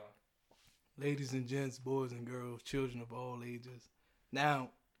ladies and gents, boys and girls, children of all ages. Now,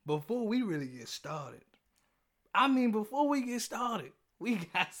 before we really get started, we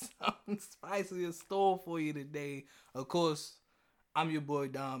got something spicy in store for you today. Of course, I'm your boy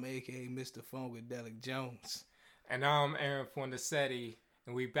Dom, aka Mr. Funkadelic Jones. And I'm Aaron Fondacetti,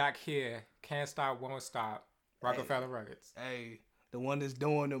 and we back here. Can't stop, won't stop. Rockefeller Records. Hey, the one that's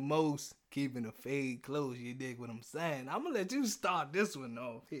doing the most, keeping the fade close. You dig what I'm saying? I'm gonna let you start this one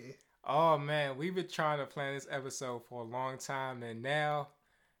off here. Oh man, we've been trying to plan this episode for a long time, and now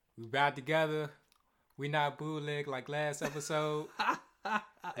we back together. We not bootleg like last episode.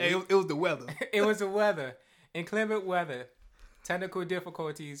 It was the weather. It was the weather. Inclement weather. Technical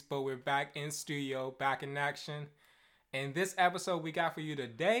difficulties, but we're back in studio, back in action. And this episode we got for you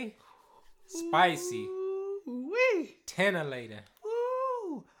today, spicy. Ooh-wee. Titillating.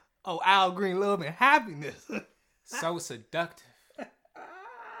 Ooh. Oh, Al Green, love and happiness. So seductive.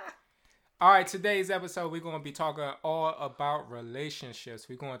 All right, today's episode, we're going to be talking all about relationships.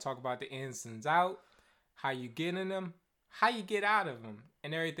 We're going to talk about the ins and outs, how you get in them, how you get out of them,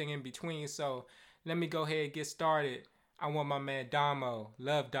 and everything in between. So let me go ahead and get started. I want my man Damo,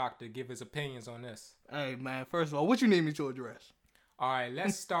 Love Doctor, give his opinions on this. Hey, man, first of all, what you need me to address? All right,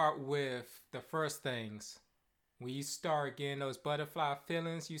 let's start with the first things. When you start getting those butterfly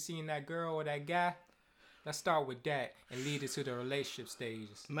feelings you see in that girl or that guy, let's start with that and lead it to the relationship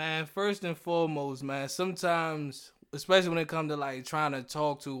stages. Man, first and foremost, man, sometimes, especially when it comes to like trying to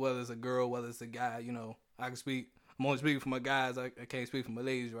talk to, whether it's a girl, whether it's a guy, you know, I'm only speaking for my guys, I can't speak for my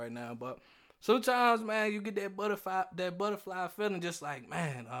ladies right now, but sometimes, man, you get that butterfly feeling, just like,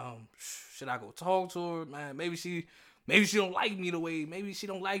 man, should I go talk to her? Man, maybe she don't like me the way, maybe she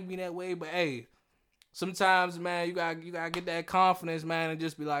don't like me that way, but hey, sometimes, man, you gotta get that confidence, man, and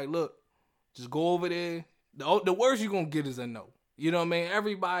just be like, look, just go over there. The worst you're gonna get is a no. You know what I mean?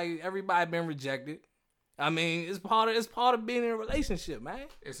 Everybody been rejected. I mean, it's part of being in a relationship, man.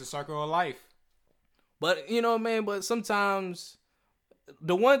 It's a circle of life. But you know what I mean? But sometimes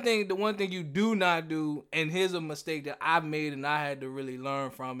the one thing you do not do, and here's a mistake that I've made and I had to really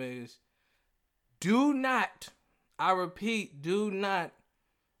learn from, is do not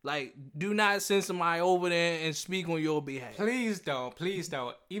send somebody over there and speak on your behalf. Please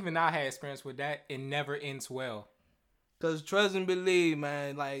don't. Even I had experience with that. It never ends well. Cause trust and believe,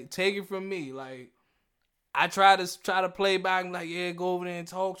 man. Like, take it from me. Like, I try to play back and like, yeah, go over there and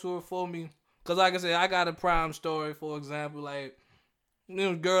talk to her for me. Cause like I said, I got a prime story. For example, like, you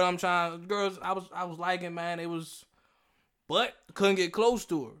know, girls I was liking, man. But couldn't get close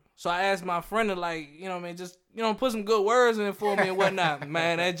to her. So I asked my friend to, like, you know what I mean, just, you know, put some good words in for me and whatnot.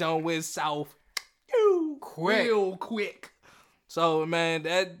 Man, that joint went south real quick. So, man,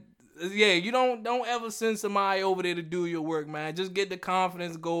 you don't ever send somebody over there to do your work, man. Just get the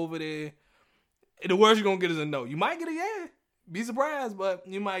confidence, go over there. The worst you're going to get is a no. You might get a yeah. Be surprised, but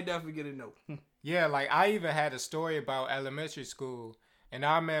you might definitely get a no. Yeah, like, I even had a story about elementary school. And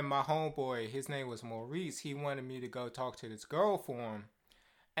I met my homeboy. His name was Maurice. He wanted me to go talk to this girl for him.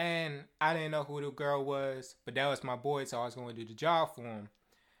 And I didn't know who the girl was, but that was my boy, so I was going to do the job for him.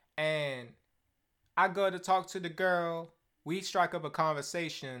 And I go to talk to the girl. We strike up a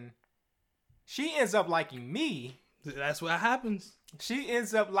conversation. She ends up liking me. That's what happens. She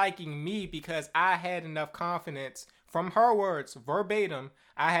ends up liking me because I had enough confidence. From her words, verbatim,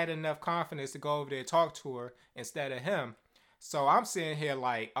 I had enough confidence to go over there and talk to her instead of him. So I'm sitting here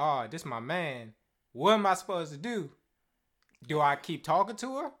like, oh, this my man. What am I supposed to do? Do I keep talking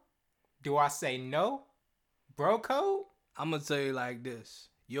to her? Do I say no? Bro code? I'm going to tell you like this.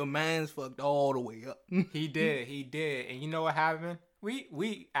 Your man's fucked all the way up. He did. And you know what happened?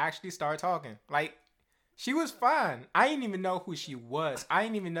 We actually started talking. Like, she was fine. I didn't even know who she was. I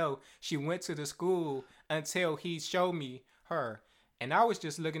didn't even know she went to the school until he showed me her. And I was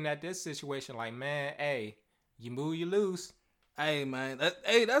just looking at this situation like, man, hey, you move, you lose. Hey, man.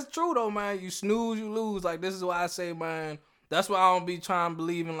 That's true, though, man. You snooze, you lose. Like, this is why I say, man, that's why I don't be trying to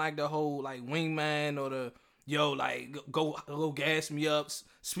believe in, like, the whole, like, wingman or the, yo, like, go gas me up,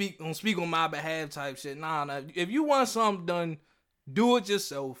 speak on my behalf type shit. Nah. If you want something done, do it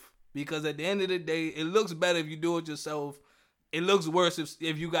yourself. Because at the end of the day, it looks better if you do it yourself. It looks worse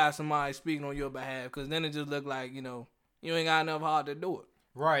if you got somebody speaking on your behalf. Because then it just look like, you know, you ain't got enough heart to do it.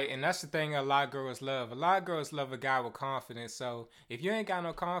 Right, and that's the thing a lot of girls love. A lot of girls love a guy with confidence. So if you ain't got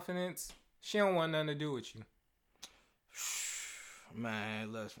no confidence, she don't want nothing to do with you.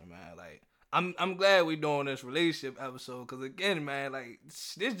 Man, listen, man. Like, I'm glad we doing this relationship episode. Because again, man, like,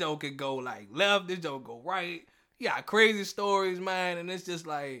 this joke could go like left, this joke go right. You got crazy stories, man, and it's just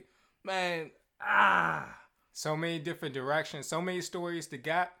like, man, so many different directions, so many stories to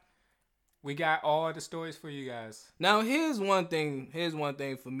got. We got all the stories for you guys. Now here's one thing. Here's one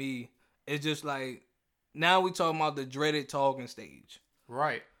thing for me. It's just like now we talking about the dreaded talking stage.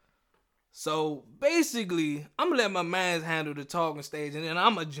 Right. So basically, I'm gonna let my man handle the talking stage, and then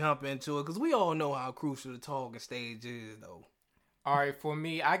I'm gonna jump into it because we all know how crucial the talking stage is, though. All right, for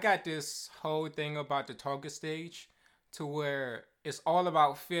me, I got this whole thing about the talking stage to where it's all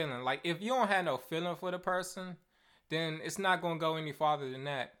about feeling. Like, if you don't have no feeling for the person, then it's not gonna go any farther than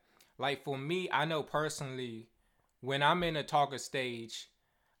that. Like, for me, I know personally, when I'm in a talking stage,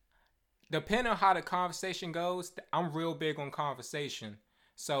 depending on how the conversation goes, I'm real big on conversation.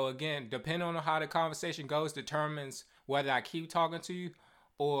 So again, depending on how the conversation goes determines whether I keep talking to you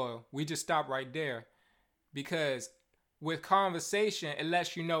or we just stop right there. Because with conversation, it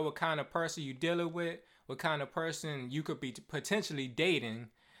lets you know what kind of person you're dealing with, what kind of person you could be potentially dating.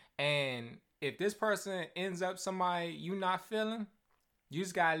 And if this person ends up somebody you not feeling, you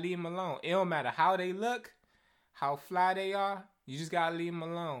just gotta leave them alone. It don't matter how they look, how fly they are, you just gotta leave them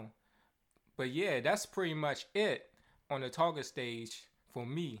alone. But yeah, that's pretty much it on the talking stage for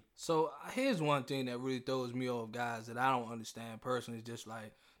me. So here's one thing that really throws me off, guys, that I don't understand personally. Is just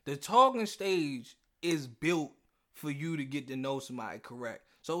like the talking stage is built for you to get to know somebody correct.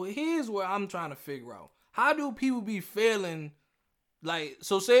 So here's where I'm trying to figure out. How do people be feeling like,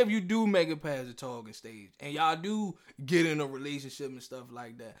 so say if you do make it past the talking stage and y'all do get in a relationship and stuff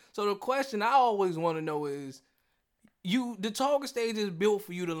like that. So the question I always want to know is, the talking stage is built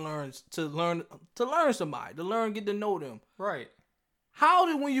for you to learn somebody, get to know them. Right. How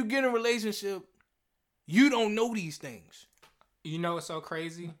did when you get in a relationship, you don't know these things? You know what's so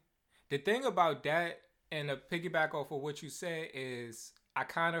crazy? The thing about that, and to piggyback off of what you said, is I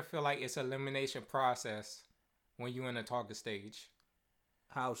kind of feel like it's an elimination process when you're in a talking stage.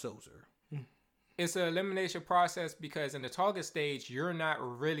 How so, sir? It's an elimination process because in the talking stage, you're not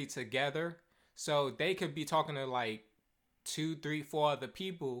really together. So they could be talking to like 2, 3, 4 other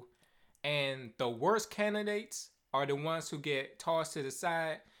people. And the worst candidates are the ones who get tossed to the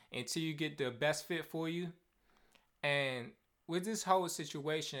side until you get the best fit for you. And with this whole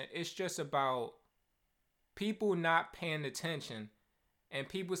situation, it's just about people not paying attention and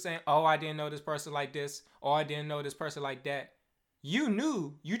people saying, oh, I didn't know this person like this, or I didn't know this person like that. You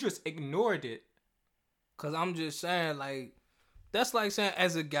knew, you just ignored it. Because I'm just saying, like, that's like saying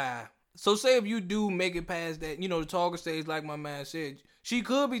as a guy. So say if you do make it past that, the talking stage, like my man said, she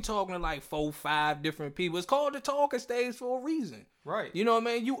could be talking to like 4, 5 different people. It's called the talking stage for a reason. Right. You know what I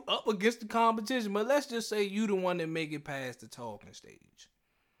mean? You up against the competition, but let's just say you the one that make it past the talking stage.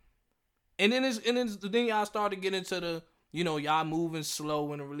 And then y'all start to get into the, y'all moving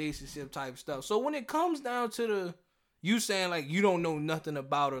slow in a relationship type stuff. So when it comes down to you saying like you don't know nothing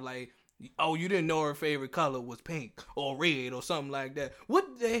about her, like, oh, you didn't know her favorite color was pink or red or something like that.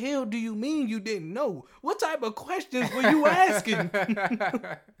 What the hell do you mean you didn't know? What type of questions were you asking?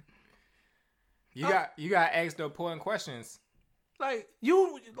 You got to ask the important questions.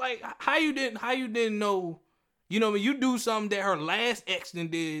 How you didn't know, when you do something that her last ex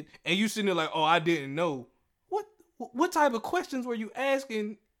did and you sitting there like, oh, I didn't know. What type of questions were you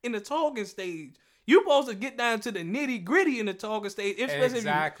asking in the talking stage? You're supposed to get down to the nitty gritty in the talking stage,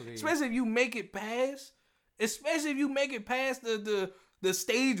 especially if you make it past, the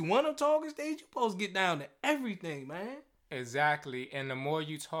stage 1 of talking stage. You're supposed to get down to everything, man. Exactly, and the more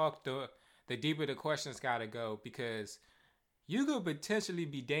you talk, the deeper the questions gotta go, because you could potentially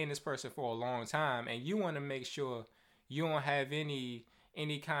be dating this person for a long time, and you want to make sure you don't have any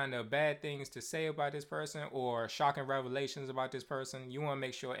kind of bad things to say about this person or shocking revelations about this person. You want to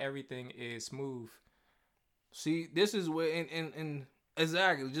make sure everything is smooth. See, this is where, and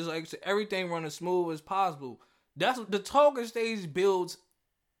exactly, just like said, everything running smooth as possible. That's what the talking stage builds.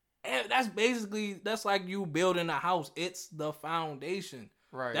 That's like you building a house. It's the foundation.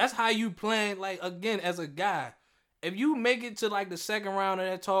 Right. That's how you plan, like, again, as a guy. If you make it to like the second round of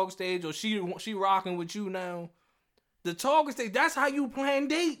that talk stage, or she rocking with you now, the talking stage, that's how you plan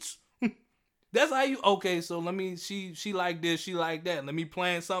dates. That's how you, okay, so she like this, she like that. Let me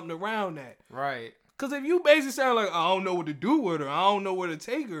plan something around that. Right. Because if you basically sound like, I don't know what to do with her, I don't know where to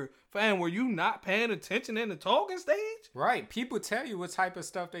take her, fam, were you not paying attention in the talking stage? Right. People tell you what type of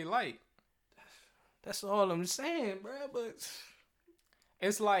stuff they like. That's all I'm saying, bro. But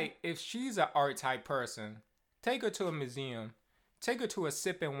it's like, if she's an art type person, take her to a museum. Take her to a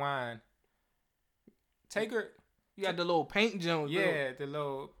sip and wine. Take her. You got the little paint joint. Yeah, the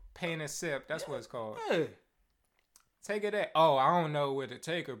little paint and sip. That's what it's called. Yeah. Take her there. Oh, I don't know where to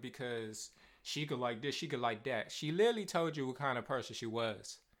take her because she could like this, she could like that. She literally told you what kind of person she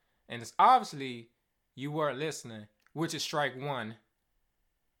was. And it's obviously you weren't listening, which is strike 1.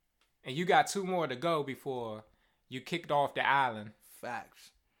 and you got 2 more to go before you kicked off the island.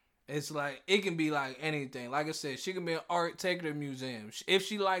 Facts. It's like, it can be like anything. Like I said, she can be an art, take her to a museum. If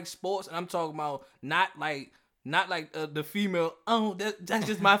she likes sports, and I'm talking about not like the female, oh, that's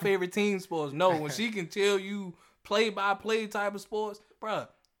just my favorite team sports. No, when she can tell you play-by-play type of sports, bruh,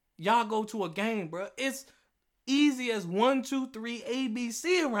 y'all go to a game, bruh. It's easy as 1, 2, 3,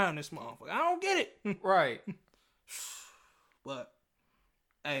 ABC around this motherfucker. I don't get it. Right. But,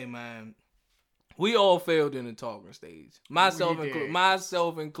 hey, man, we all failed in the talking stage. Myself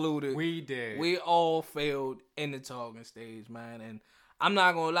included. We did. We all failed in the talking stage, man. And I'm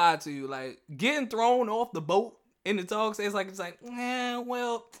not gonna lie to you, like, getting thrown off the boat in the talk stage, it's like,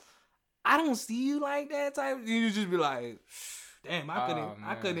 well, I don't see you like that type. You just be like, damn,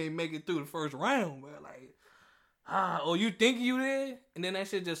 I couldn't even make it through the first round, but like, or you think you did, and then that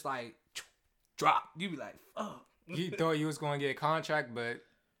shit just like drop. You be like, fuck. You thought you was gonna get a contract, but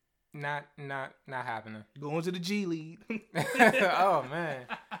not happening. Going to the G League. Oh man.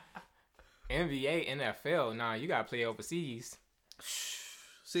 NBA, NFL, nah, you gotta play overseas.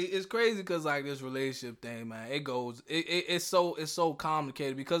 See, it's crazy because like this relationship thing, man, it's so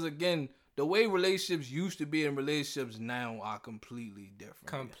complicated because again, the way relationships used to be and relationships now are completely different.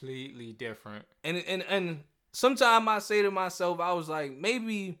 Completely different. And sometimes I say to myself, I was like,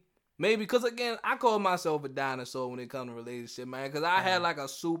 maybe, because again, I call myself a dinosaur when it comes to relationship, man, because I had like a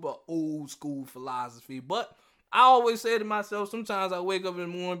super old school philosophy. But I always say to myself, sometimes I wake up in the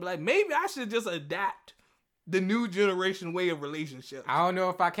morning and be like, maybe I should just adapt the new generation way of relationships. I don't know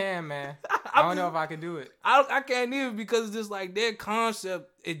if I can, man. I don't know if I can do it. I can't either because it's just like their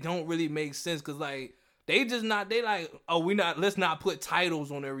concept, it don't really make sense because like they like, oh, let's not put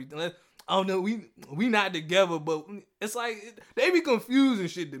titles on everything. Oh no, we not together, but it's like they be confusing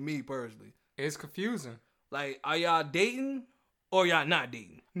shit to me personally. It's confusing. Like, are y'all dating or y'all not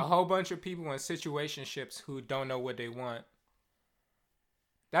dating? A whole bunch of people in situationships who don't know what they want.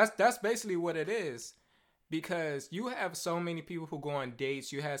 That's basically what it is. Because you have so many people who go on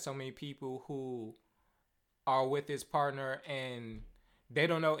dates, you have so many people who are with this partner and they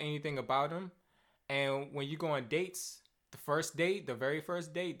don't know anything about him. And when you go on dates, the very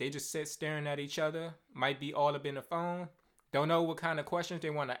first date, they just sit staring at each other, might be all up in the phone, don't know what kind of questions they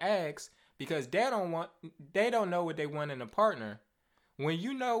want to ask because they don't know what they want in a partner. When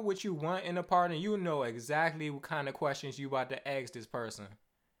you know what you want in a partner, you know exactly what kind of questions you about to ask this person.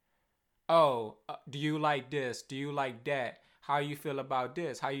 Oh, do you like this? Do you like that? How you feel about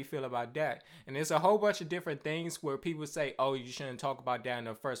this? How you feel about that? And there's a whole bunch of different things where people say, oh, you shouldn't talk about that in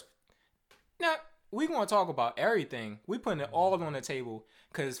the first. Now, we're going to talk about everything. We're putting it all on the table.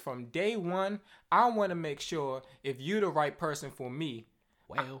 Because from day one, I want to make sure if you're the right person for me.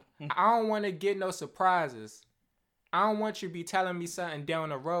 Well, I don't want to get no surprises. I don't want you to be telling me something down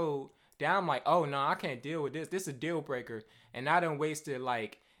the road that I'm like, oh, no, I can't deal with this. This is a deal breaker. And I done wasted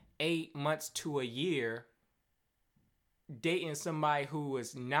like 8 months to a year dating somebody who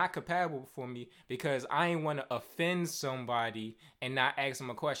is not compatible for me because I ain't want to offend somebody and not ask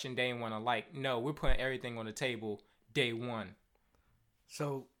them a question they ain't want to like. No, we're putting everything on the table day one.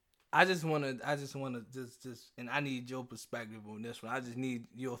 So I just want to just, and I need your perspective on this one. I just need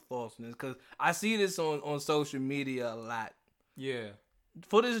your thoughts on this because I see this on social media a lot. Yeah.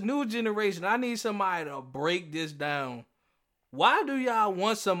 For this new generation, I need somebody to break this down. Why do y'all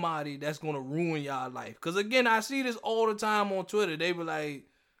want somebody that's going to ruin y'all life? Because, again, I see this all the time on Twitter. They be like,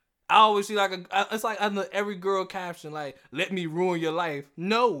 I always see it's like under every girl caption, like, let me ruin your life.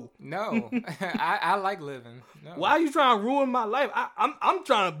 No. I like living. No. Why are you trying to ruin my life? I'm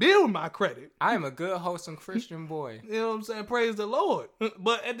trying to build my credit. I am a good, wholesome Christian boy. You know what I'm saying? Praise the Lord.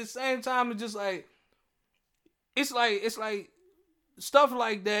 But at the same time, it's just like, it's like stuff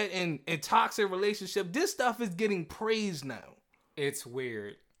like that and toxic relationship. This stuff is getting praised now. It's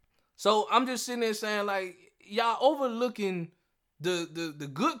weird. So I'm just sitting there saying, like, y'all overlooking the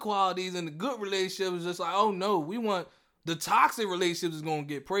good qualities and the good relationships. Just like, oh no, we want the toxic relationships is gonna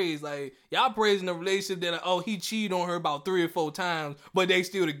get praised. Like, y'all praising the relationship that, oh, he cheated on her about 3 or 4 times, but they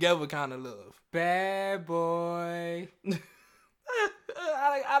still together kind of love. Bad boy.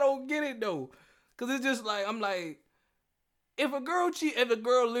 I don't get it though, cause it's just like, I'm like, if a girl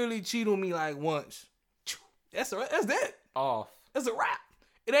literally cheat on me like once, that's that. Off. That's a wrap.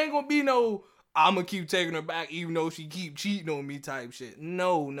 It ain't gonna be no, I'm gonna keep taking her back even though she keep cheating on me type shit.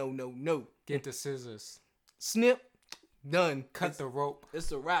 No. Get the scissors. Snip. Done. Cut the rope.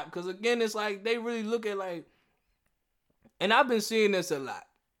 It's a wrap. Because again, it's like they really look at like, and I've been seeing this a lot.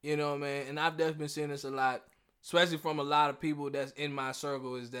 You know what I mean? And I've definitely been seeing this a lot, especially from a lot of people that's in my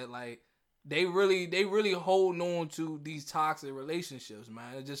circle, is that like they really holding on to these toxic relationships,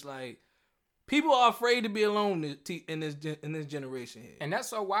 man. It's just like people are afraid to be alone in this generation here. And that's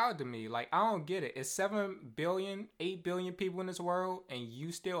so wild to me. Like, I don't get it. It's 7 billion, 8 billion people in this world, and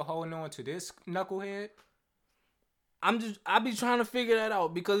you still holding on to this knucklehead? I be trying to figure that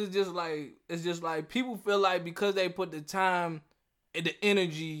out because it's just like people feel like because they put the time and the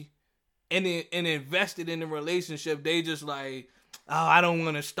energy and invested in the relationship, they just like, oh, I don't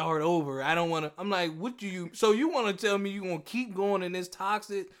want to start over. I don't want to. I'm like, so you want to tell me you going to keep going in this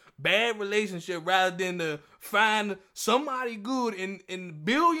toxic, bad relationship rather than to find somebody good in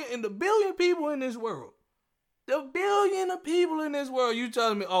the billion people in this world? The billion of people in this world, you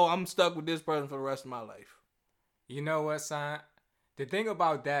telling me, oh, I'm stuck with this person for the rest of my life. You know what, son? The thing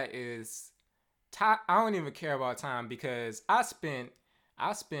about that is, I don't even care about time because I spent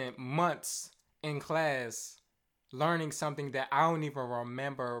months in class learning something that I don't even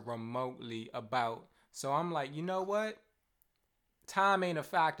remember remotely about. So I'm like, you know what? Time ain't a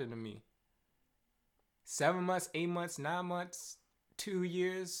factor to me. 7 months, 8 months, 9 months, 2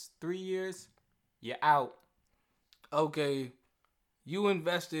 years, 3 years, you're out. Okay, you can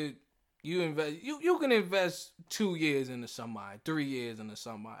invest 2 years into somebody, 3 years into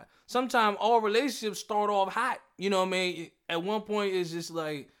somebody. Sometimes all relationships start off hot. You know what I mean? At one point, it's just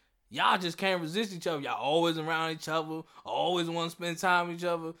like, y'all just can't resist each other. Y'all always around each other, always want to spend time with each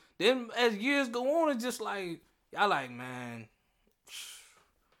other. Then as years go on, it's just like, y'all like, man,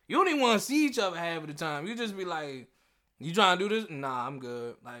 you don't even want to see each other half of the time. You just be like, you trying to do this? Nah, I'm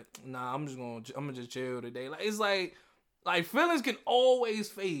good. Like, nah, I'm gonna just chill today. Like, it's like feelings can always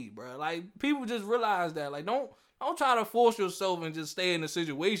fade, bro. Like, people just realize that. Like, don't try to force yourself and just stay in a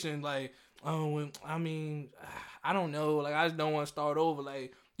situation like, oh, I mean, I don't know. Like, I just don't want to start over.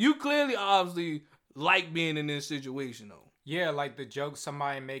 Like, you clearly, obviously, like being in this situation, though. Yeah, like the jokes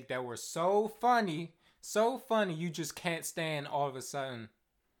somebody make that were so funny, you just can't stand all of a sudden.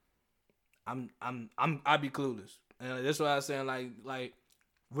 I be clueless, and that's why I'm saying like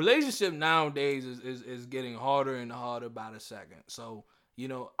relationship nowadays is getting harder and harder by the second. So, you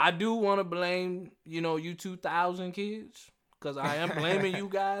know, I do want to blame, you know, you 2000 kids, because I am blaming you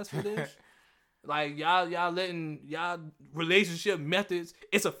guys for this. Like, y'all letting y'all relationship methods,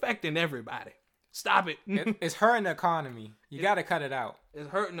 it's affecting everybody. Stop it. It's hurting the economy. You got to cut it out. It's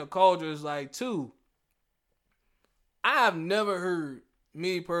hurting the culture. It's like, too, I've never heard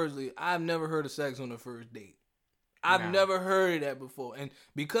of sex on the first date. I've never heard of that before. And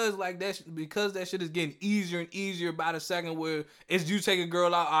because that shit is getting easier and easier by the second, where it's you take a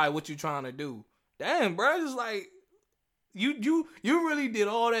girl out, all right, what you trying to do? Damn, bro, it's like you really did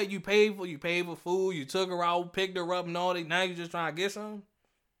all that. You paid for food, you took her out, picked her up and all that. Now you just trying to get some?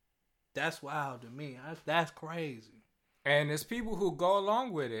 That's wild to me. That's crazy. And there's people who go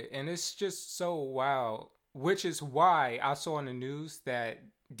along with it, and it's just so wild. Which is why I saw in the news that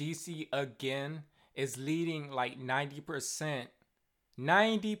DC again is leading like 90%,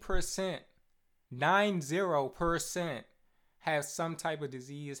 90% have some type of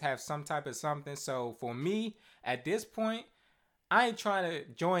disease, have some type of something. So for me, at this point, I ain't trying to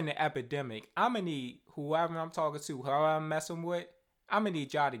join the epidemic. I'm going to need whoever I'm talking to, whoever I'm messing with, I'm going to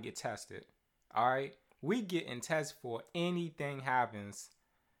need y'all to get tested. All right? We getting tested for anything happens.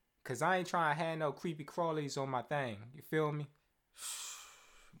 Because I ain't trying to have no creepy crawlies on my thing. You feel me?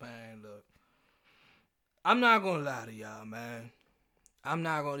 Man, look. I'm not going to lie to y'all, man. I'm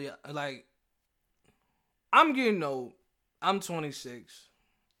not going to, like, I'm getting old. I'm 26.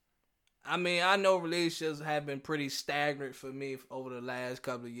 I mean, I know relationships have been pretty stagnant for me over the last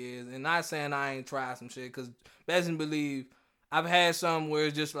couple of years. And not saying I ain't tried some shit, because best and believe, I've had some where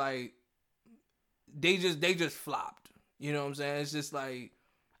it's just like, they just flopped. You know what I'm saying? It's just like,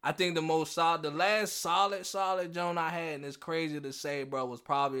 I think the last solid joint I had, and it's crazy to say, bro, was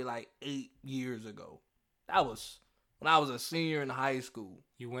probably like 8 years ago. That was when I was a senior in high school.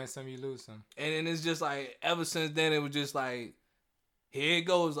 You win some, you lose some. And then it's just like, ever since then, it was just like, here it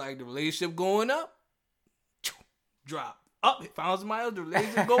goes, like the relationship going up, drop. Up, found somebody else, the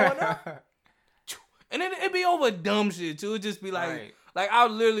relationship going up. And then it'd be over dumb shit, too. It'd just be like, right. Like, I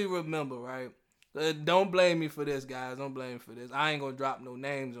literally remember, right? Don't blame me for this, guys. Don't blame me for this. I ain't gonna drop no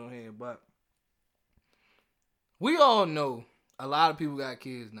names on here, but we all know a lot of people got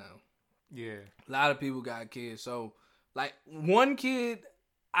kids now. Yeah. A lot of people got kids. So, like, one kid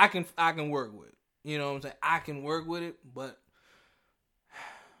I can work with. You know what I'm saying? I can work with it, but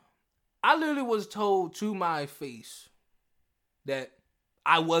I literally was told to my face that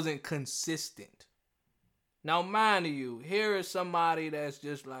I wasn't consistent. Now, mind you, here is somebody that's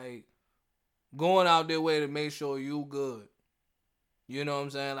just like going out their way to make sure you good. You know what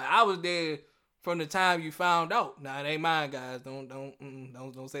I'm saying? Like I was there from the time you found out. Nah, it ain't mine, guys.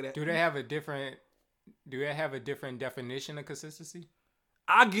 Don't say that. Do they have a different definition of consistency?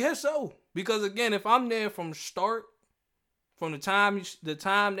 I guess so. Because again, if I'm there from start, from the time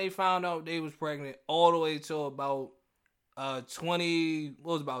they found out they was pregnant, all the way till about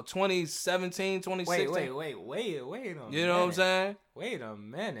 2017, 2016. Wait a minute. You know what I'm saying? Wait a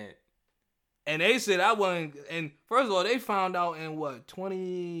minute. And they said I wasn't. And first of all, they found out in what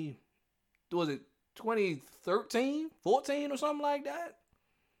 2013, 14 or something like that.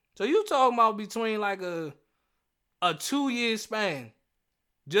 So you talking about between like a 2-year span,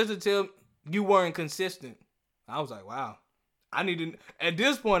 just until you weren't consistent. I was like, wow. I need to. At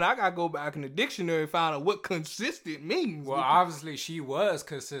this point, I gotta go back in the dictionary and find out what consistent means. Well, obviously she was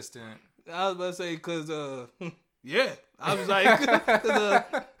consistent. I was about to say, cause yeah. I was like, cause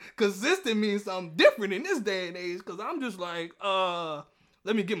consistent means something different in this day and age. Cause I'm just like,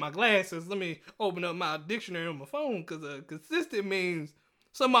 let me get my glasses. Let me open up my dictionary on my phone. Cause consistent means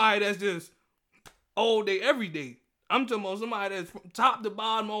somebody that's just all day, every day. I'm talking about somebody that's from top to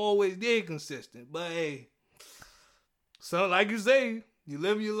bottom always there consistent. But hey. So, like you say, you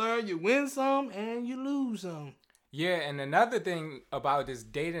live, you learn, you win some, and you lose some. Yeah, and another thing about this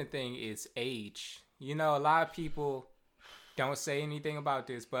dating thing is age. You know, a lot of people don't say anything about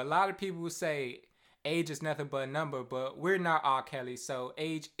this, but a lot of people say age is nothing but a number, but we're not R. Kelly, so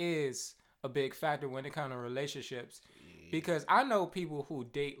age is a big factor when it comes to relationships. Yeah. Because I know people who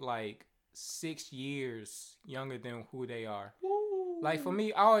date like 6 years younger than who they are. Woo. Like for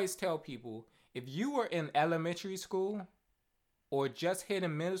me, I always tell people, if you were in elementary school or just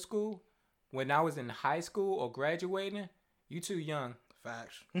hitting middle school when I was in high school or graduating, you too young.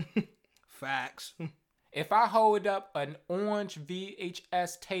 Facts. Facts. If I hold up an orange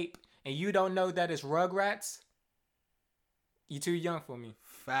VHS tape and you don't know that it's Rugrats, you too young for me.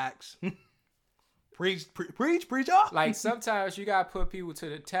 Facts. Preach off. Like sometimes you gotta put people to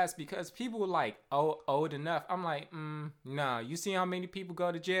the test because people like old enough. I'm like, nah. You see how many people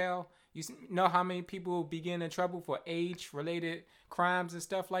go to jail? You know how many people be getting in trouble for age-related crimes and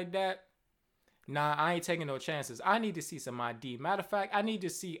stuff like that? Nah, I ain't taking no chances. I need to see some ID. Matter of fact, I need to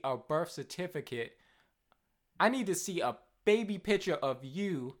see a birth certificate. I need to see a baby picture of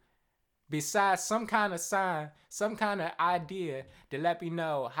you besides some kind of sign, some kind of idea to let me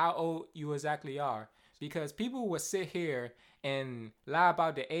know how old you exactly are. Because people will sit here and lie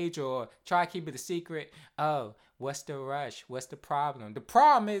about the age or try to keep it a secret. Oh, what's the rush? What's the problem? The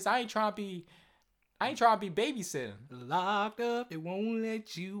problem is I ain't trying to be babysitting. Locked up, they won't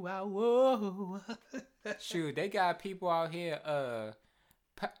let you out. Whoa. Shoot, they got people out here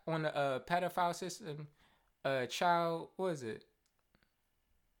on the pedophile system. Child, what is it?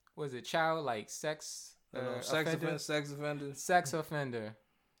 Was it child like sex? Sex offender. Sex offender.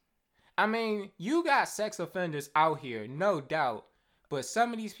 I mean, you got sex offenders out here, no doubt. But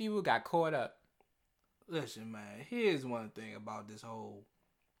some of these people got caught up. Listen, man, here's one thing about this whole.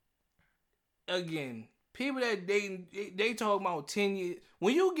 Again, people that dating, they talk about 10 years.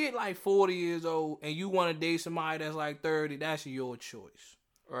 When you get like 40 years old and you want to date somebody that's like 30, that's your choice.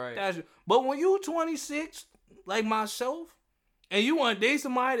 Right. But when you 26, like myself, and you want to date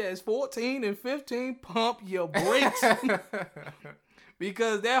somebody that's 14 and 15, pump your brakes.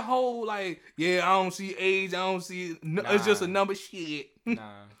 Because that whole like, yeah, I don't see age, I don't see, it's just a number shit.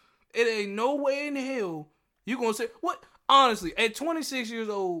 Nah. It ain't no way in hell you gonna say, what? Honestly, at 26 years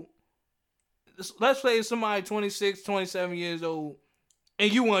old, let's say somebody 26, 27 years old,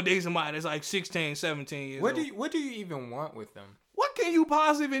 and you want to date somebody that's like 16, 17 years old. What do you even want with them? What can you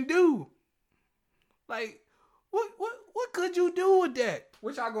possibly do? Like, what could you do with that?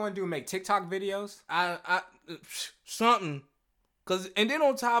 What y'all gonna do? Make TikTok videos? I something. And then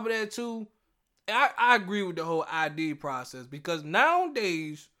on top of that too, I agree with the whole ID process because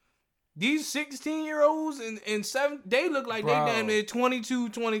nowadays these 16-year-olds and 7, they look like they damn near 22,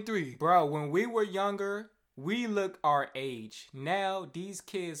 23. Bro, when we were younger, we look our age. Now these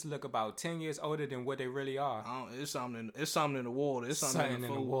kids look about 10 years older than what they really are. It's something in the water. It's something in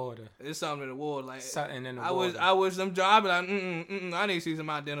the water. It's something in the water. Like something in the water. I wish them job like I need to see some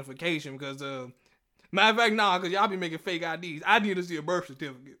identification because matter of fact, because y'all be making fake IDs. I need to see a birth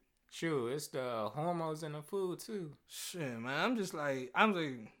certificate. Sure, it's the hormones in the food too. Shit, man. I was like,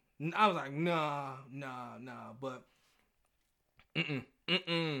 nah, but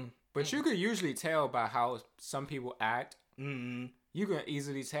But you could usually tell by how some people act. Mm-hmm. You can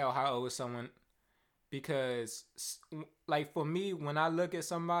easily tell how old someone, because like for me, when I look at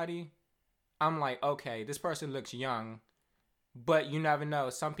somebody, I'm like, okay, this person looks young, but you never know.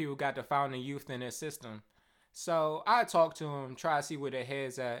 Some people got the fountain of youth in their system. So I talk to them, try to see where their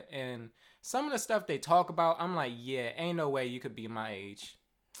heads at, and some of the stuff they talk about, I'm like, yeah, ain't no way you could be my age.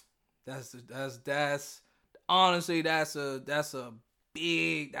 That's honestly that's a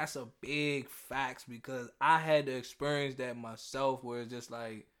big facts, because I had to experience that myself, where it's just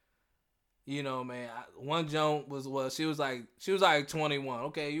like, you know, man, one jump was she was like 21.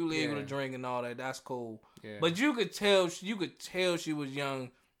 Okay, you legal to drink and all that. That's cool. Yeah. But you could tell she was young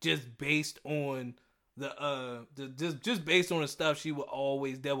just based on just based on the stuff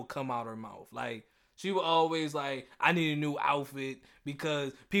that would come out her mouth. Like, she would always like, I need a new outfit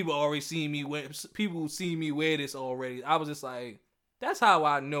because people see me wear this already. I was just like, that's how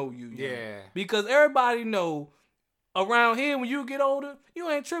I know you. Yeah. Because everybody know around here, when you get older, you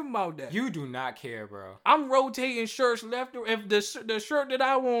ain't tripping about that. You do not care, bro. I'm rotating shirts left. If the shirt that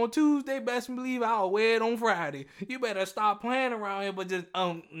I wore on Tuesday, best believe I'll wear it on Friday. You better stop playing around here. But just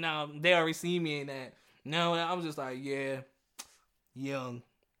now they already see me in that. No, I was just like, yeah, young.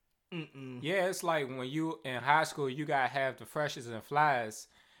 Yeah, it's like when you in high school, you gotta have the freshest and flyers,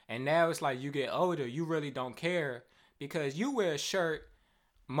 and now it's like you get older, you really don't care, because you wear a shirt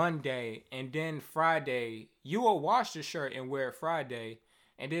Monday and then Friday you will wash the shirt and wear it Friday,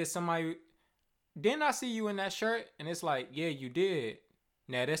 and then somebody, didn't I see you in that shirt? And it's like, yeah, you did.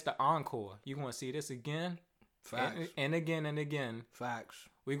 Now that's the encore. You gonna see this again? Facts. And again and again. Facts.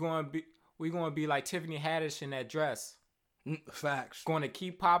 We gonna be like Tiffany Haddish in that dress. Facts. Going to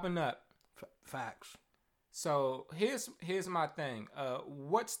keep popping up. Facts. So here's my thing.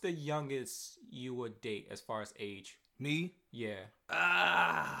 What's the youngest you would date as far as age? Me? Yeah.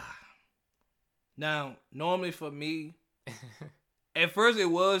 Now, normally for me, at first it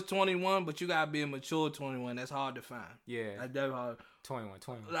was 21, but you gotta be a mature 21. That's hard to find. Yeah. That's hard. 21.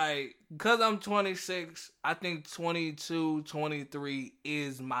 Like, because I'm 26, I think 22, 23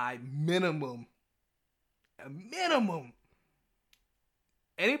 is my minimum. A minimum.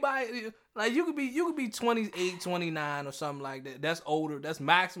 Anybody, like, you could be 28, 29 or something like that. That's older. That's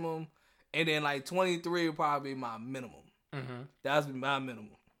maximum. And then like 23 would probably be my minimum. Mm-hmm. That's my minimum.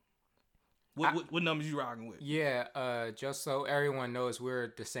 What numbers you rocking with? Yeah, just so everyone knows,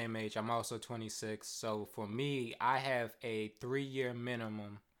 we're the same age. I'm also 26. So for me, I have a 3-year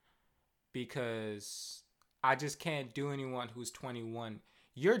minimum because I just can't do anyone who's 21.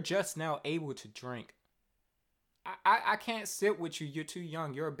 You're just now able to drink. I can't sit with you. You're too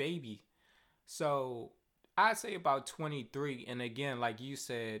young. You're a baby. So I'd say about 23. And again, like you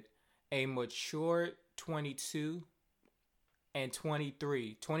said, a mature 22 and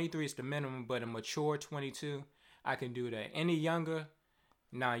 23. 23 is the minimum, but a mature 22, I can do that. Any younger,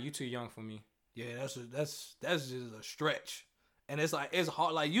 nah, you too young for me. Yeah, that's just a stretch. And it's like, it's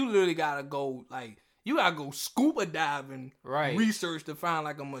hard. Like, you literally gotta go, like, you gotta go scuba diving, right? Research to find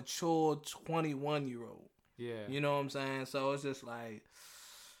like a mature 21-year-old. Yeah. You know what I'm saying? So it's just like,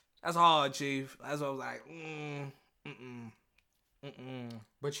 that's hard, Chief. That's what I was like,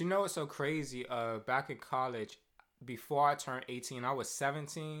 But you know what's so crazy? Back in college, before I turned 18, I was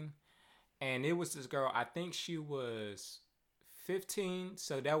 17. And it was this girl, I think she was 15.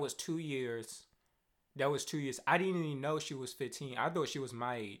 So that was 2 years. I didn't even know she was 15. I thought she was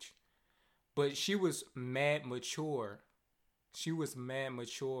my age. But she was mad mature.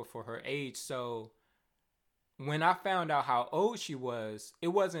 For her age. So when I found out how old she was, it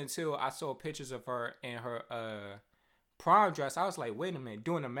wasn't until I saw pictures of her in her prom dress. I was like, wait a minute,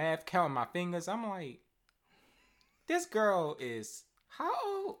 doing the math, counting my fingers. I'm like, this girl is how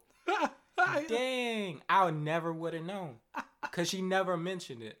old? Dang, I never would have known, cause she never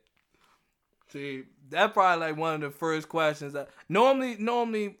mentioned it. See, that's probably like one of the first questions that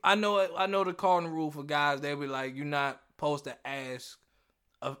normally I know the cardinal rule for guys. They be like, you're not supposed to ask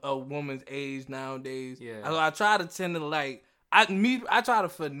a woman's age nowadays. Yeah. I try to tend to like I try to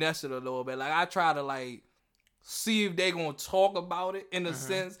finesse it a little bit. Like, I try to like see if they gonna talk about it in a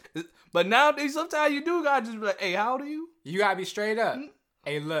sense. But nowadays, sometimes you do gotta just be like, hey, how old are you? You gotta be straight up.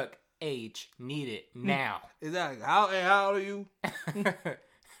 Hey, look, age needed now. Exactly. How old are you?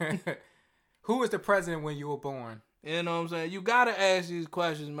 Who was the president when you were born? You know what I'm saying? You gotta ask these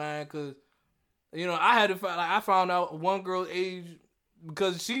questions, man, because you know I found out one girl's age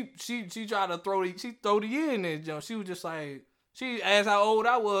because she tried to throw the year in there, jump. She was just like, she asked how old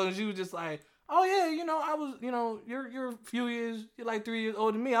I was, and she was just like, oh yeah, you know, I was, you know, you're a few years, you're like 3 years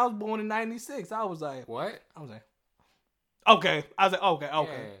older than me. I was born in '96. I was like, what? I was like, okay. I was like, okay.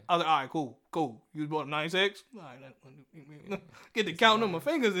 Yeah. I was like, all right, cool. You was born in '96. All right, get to counting on my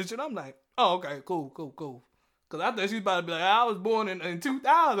fingers and shit. I'm like, oh, okay, cool. Cause I thought she was about to be like, I was born in 2000.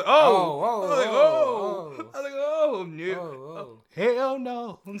 I was like, oh, yeah. Oh. Hell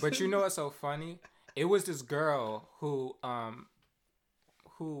no. But you know what's so funny? It was this girl who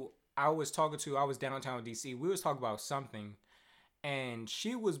I was talking to. I was downtown DC. We was talking about something, and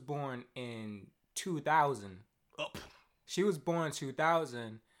she was born in 2000. Up. She was born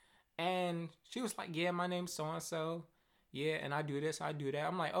 2000, and she was like, "Yeah, my name's so and so. Yeah, and I do this, I do that."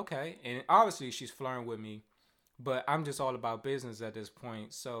 I'm like, "Okay," and obviously she's flirting with me, but I'm just all about business at this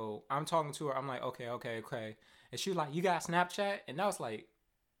point. So I'm talking to her. I'm like, "Okay," and she was like, "You got Snapchat?" And I was like,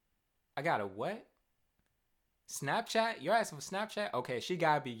 "I got a what? Snapchat? You're asking for Snapchat? Okay, she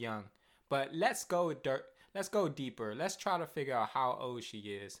gotta be young. But let's go deeper. Let's try to figure out how old she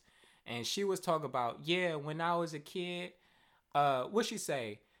is." And she was talking about, yeah, when I was a kid, what she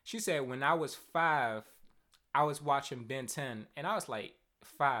say? She said when I was 5, I was watching Ben 10, and I was like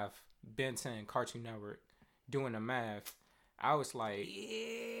 5, Ben 10, Cartoon Network, doing the math. I was like,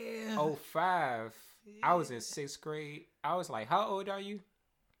 Yeah. oh, 5. I was in 6th grade. I was like, how old are you?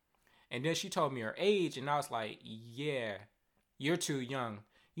 And then she told me her age, and I was like, yeah, you're too young.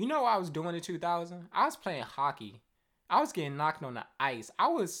 You know what I was doing in 2000? I was playing hockey. I was getting knocked on the ice. I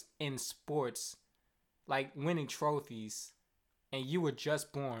was in sports, like winning trophies, and you were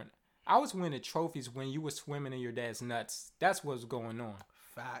just born. I was winning trophies when you were swimming in your dad's nuts. That's what's going on.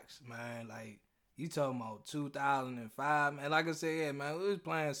 Facts, man. Like, you talking about 2005, man. Like I said, yeah, man, we was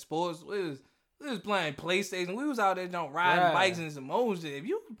playing sports. We was playing PlayStation. We was out there riding bikes and some old shit. If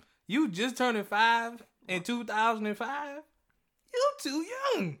you just turning 5 in 2005, you too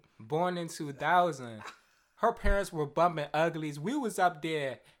young. Born in 2000. Her parents were bumping uglies. We was up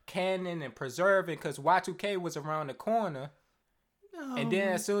there canning and preserving because Y2K was around the corner. No. And then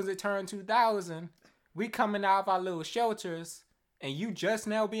as soon as it turned 2000, we coming out of our little shelters and you just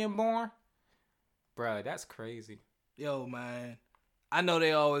now being born? Bruh, that's crazy. Yo, man. I know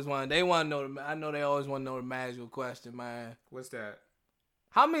they always want to know the magical question, man. What's that?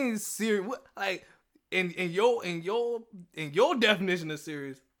 How many serious, like, in your definition of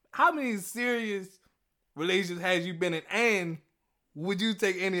serious, how many serious relationships has you been in, and would you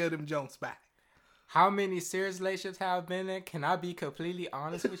take any of them jumps back? How many serious relationships have I been in? Can I be completely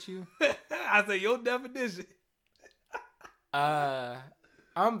honest with you? I say your definition.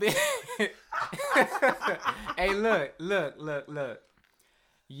 I'm being. Hey, look.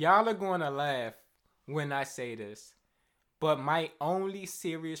 Y'all are gonna laugh when I say this, but my only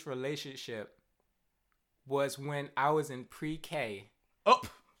serious relationship was when I was in pre-K.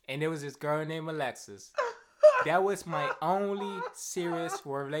 And there was this girl named Alexis. That was my only serious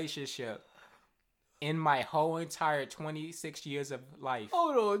relationship in my whole entire 26 years of life.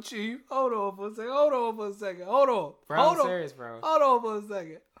 Hold on, Chief. Hold on for a second. Hold on. Bro, I'm serious, bro. Hold on for a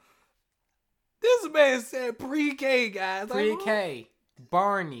second. This man said pre-K, guys. Pre-K.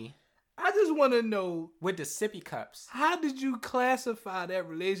 Barney. I just want to know. With the sippy cups. How did you classify that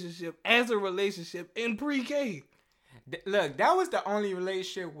relationship as a relationship in pre-K? Look, that was the only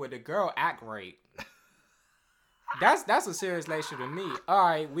relationship where the girl act right. That's a serious relationship to me. All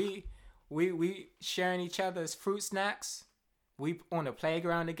right, we sharing each other's fruit snacks. We on the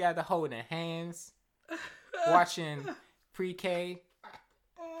playground together, holding hands, watching pre-K.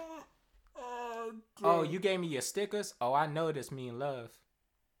 Oh, you gave me your stickers? Oh, I know this mean love.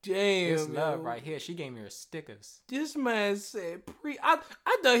 Damn, it's love right here. She gave me her stickers. This man said I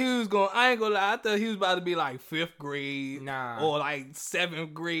thought he was going. I ain't gonna lie. I thought he was about to be like 5th grade, or like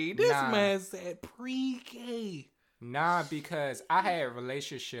 7th grade. This man said pre-K. Nah, because I had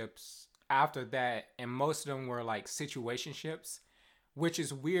relationships after that, and most of them were like situationships, which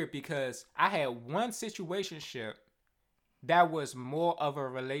is weird because I had one situationship that was more of a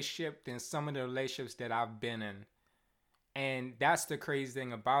relationship than some of the relationships that I've been in. And that's the crazy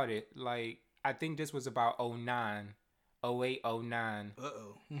thing about it. Like, I think this was about 09, 08, 09.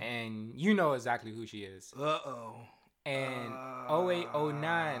 And you know exactly who she is. And 08,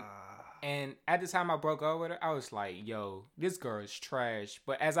 09. And at the time I broke up with her, I was like, yo, this girl is trash.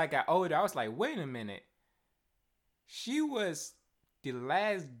 But as I got older, I was like, wait a minute. She was the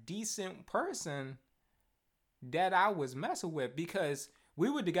last decent person that I was messing with, because we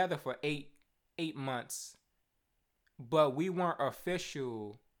were together for 8 months. But we weren't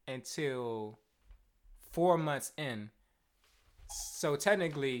official until 4 months in. So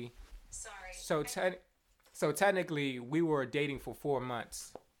technically, technically, we were dating for 4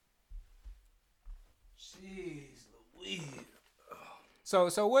 months. Jeez Louise.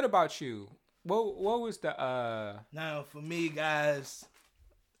 So what about you? What was the Now for me, guys,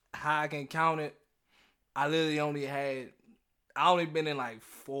 how I can count it, I only been in like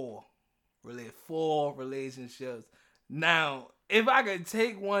 4 relationships. Now, if I could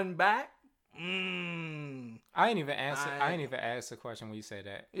take one back, I ain't even answer. I ain't even asked the question when you said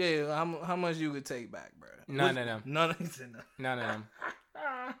that. Yeah, how much you could take back, bro? None of them. None of them. None of them.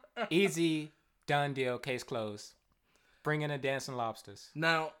 Easy, done deal, case closed. Bring in the dancing lobsters.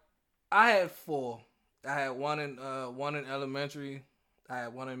 Now, I had 4. I had one in elementary, I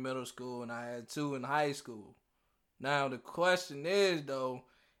had one in middle school, and I had 2 in high school. Now the question is though,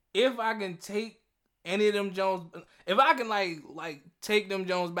 if I can take any of them Jones, if I can like take them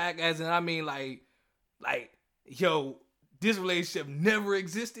Jones back, as in I mean like yo, this relationship never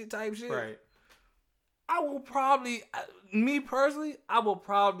existed type shit. Right. I will probably, me personally, I will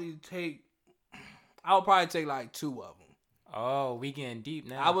probably take like 2 of them. Oh, we getting deep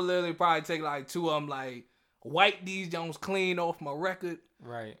now. I would literally probably take like 2 of them, like wipe these Jones clean off my record.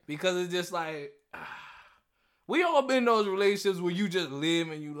 Right. Because it's just like, we all been in those relationships where you just live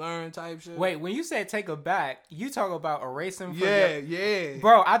and you learn type shit. Wait, when you said take her back, you talk about erasing from yeah.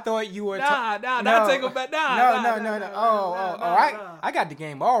 Bro, I thought you were... Nah, take her back. I got the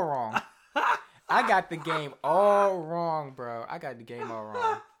game all wrong. I got the game all wrong, bro. I got the game all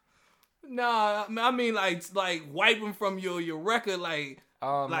wrong. Nah, I mean like wiping from your record, like,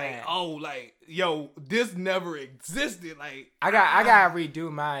 oh like, man. oh, like, yo, this never existed. Like, I gotta redo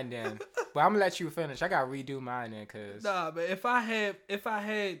mine then. But I'm gonna let you finish. I gotta redo mine then, cause nah, but if I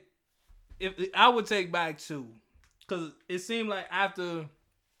would take back 2, cause it seemed like after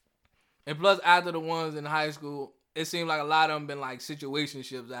the ones in high school, it seemed like a lot of them been like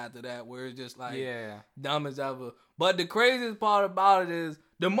situationships after that, where it's just like dumb as ever. But the craziest part about it is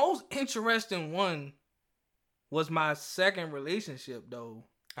the most interesting one was my second relationship though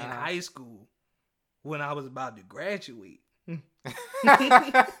in high school when I was about to graduate.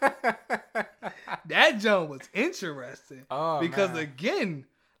 That jump was interesting because again,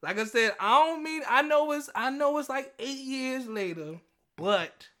 like I said, I know it's like 8 years later,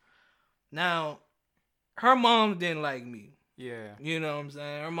 but now her mom didn't like me. Yeah. You know what I'm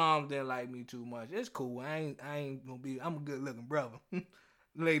saying? Her mom didn't like me too much. It's cool. I ain't gonna be, I'm a good looking brother.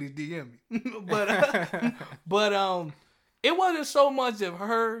 Ladies DM me. but it wasn't so much of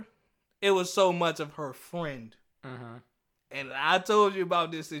her, it was so much of her friend. Mm-hmm. And I told you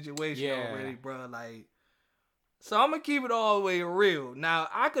about this situation already, bro. Like, so I'm gonna keep it all the way real. Now,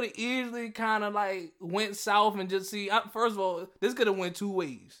 I could have easily kind of like went south and just see. First of all, this could have went 2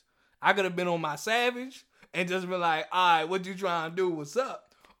 ways. I could have been on my savage and just been like, all right, what you trying to do? What's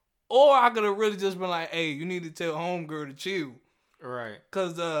up? Or I could have really just been like, hey, you need to tell homegirl to chill. Right.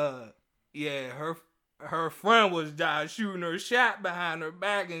 Cause her friend was just shooting her shot behind her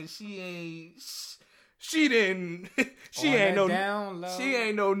back, and she ain't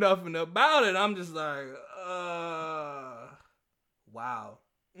know nothing about it. I'm just like, wow.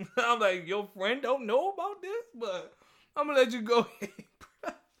 I'm like, your friend don't know about this, but I'm gonna let you go ahead.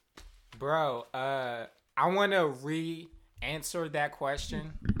 Bro, I want to re-answer that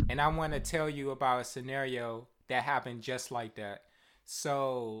question, and I want to tell you about a scenario that happened just like that.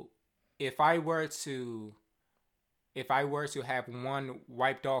 So, if I were to have one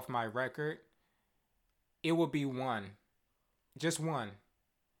wiped off my record, it would be one. Just one.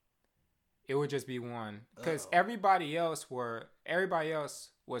 It would just be one. Because everybody else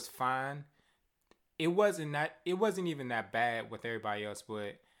was fine. It wasn't even that bad with everybody else,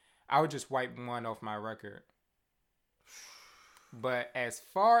 but I would just wipe one off my record. But as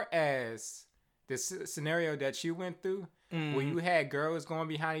far as the scenario that you went through, where you had girls going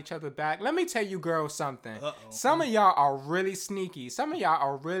behind each other back, let me tell you girls something. Some of y'all are really sneaky. Some of y'all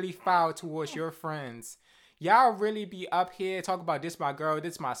are really foul towards your friends. Y'all really be up here talking about this my girl,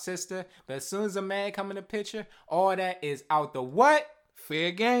 this my sister. But as soon as a man come in the picture, all that is out the what?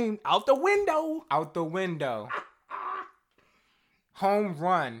 Fair game. Out the window. Out the window. Home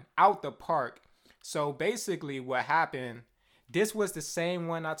run. Out the park. So basically what happened, this was the same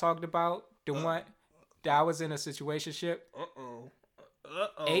one I talked about. The one that I was in a situationship.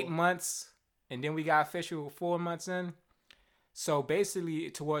 8 months. And then we got official 4 months in. So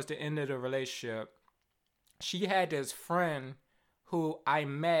basically towards the end of the relationship, she had this friend who I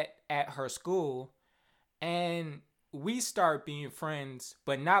met at her school, and we start being friends,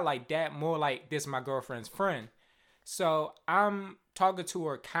 but not like that, more like this my girlfriend's friend. So I'm talking to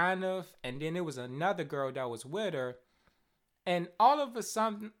her kind of, and then there was another girl that was with her, and all of a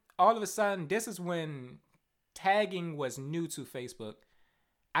sudden, this is when tagging was new to Facebook.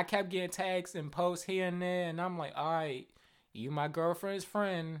 I kept getting tags and posts here and there, and I'm like, all right, you my girlfriend's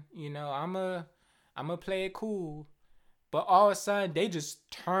friend, you know, I'm gonna play it cool. But all of a sudden, they just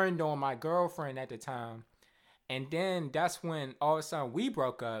turned on my girlfriend at the time. And then that's when all of a sudden we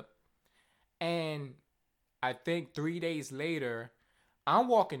broke up. And I think 3 days later, I'm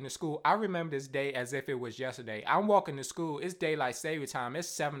walking to school. I remember this day as if it was yesterday. I'm walking to school. It's daylight saving time. It's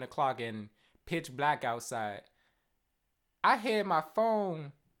 7 o'clock and pitch black outside. I hear my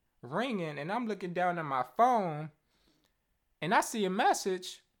phone ringing, and I'm looking down at my phone, and I see a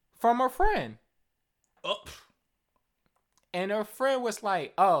message from a friend. Oh. And her friend was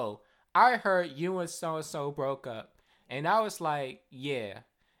like, "Oh, I heard you and so-and-so broke up." And I was like, "Yeah."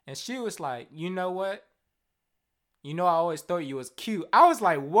 And she was like, "You know what? You know, I always thought you was cute." I was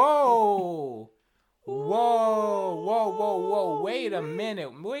like, whoa. Whoa. Wait a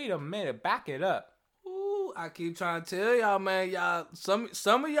minute. Back it up. Ooh, I keep trying to tell y'all, man. Y'all,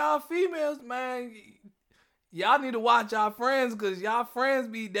 some of y'all females, man, y'all need to watch y'all friends, because y'all friends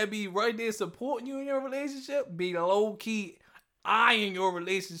be right there supporting you in your relationship, be low key eyeing your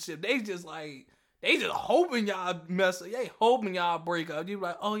relationship. They just hoping y'all mess up. They hoping y'all break up. You be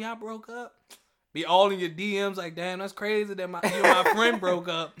like, "Oh, y'all broke up?" Be all in your DMs like, "Damn, that's crazy that you and my friend broke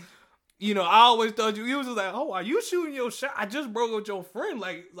up." You know, I always thought you was just like, "Oh, are you shooting your shot? I just broke up with your friend."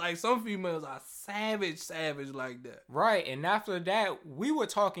 Like some females are savage like that. Right, and after that, we were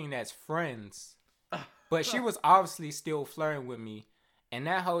talking as friends. But she was obviously still flirting with me. And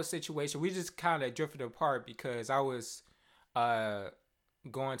that whole situation, we just kind of drifted apart because I was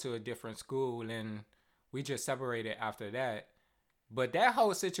going to a different school, and we just separated after that. But that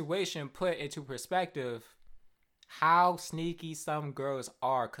whole situation put into perspective how sneaky some girls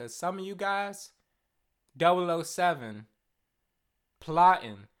are. Because some of you guys, 007,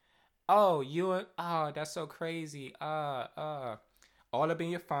 plotting. Oh, that's so crazy. All up in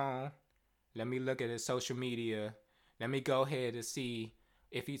your phone. Let me look at his social media. Let me go ahead and see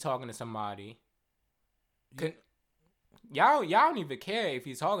if he's talking to somebody. Y'all don't even care if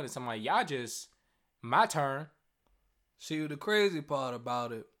he's talking to somebody. Y'all just, my turn. See, the crazy part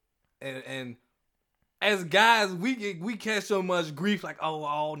about it, and as guys, we catch so much grief, like, "Oh,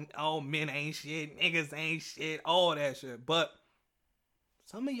 all men ain't shit, niggas ain't shit, all that shit." But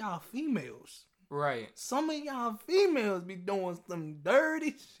some of y'all females, right? Some of y'all females be doing some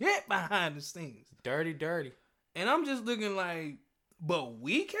dirty shit behind the scenes. Dirty. And I'm just looking like, but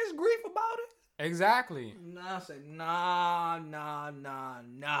we catch grief about it? Exactly. Nah, I say, nah.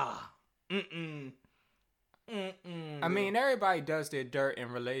 I mean, everybody does their dirt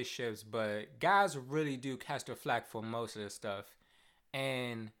in relationships, but guys really do catch the flack for most of this stuff.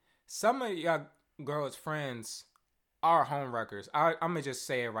 And some of y'all girls' friends are homewreckers. I'm going to just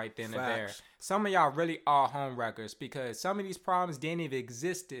say it right then and there. Some of y'all really are homewreckers, because some of these problems didn't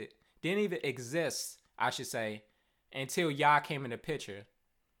even exist, I should say, until y'all came in the picture.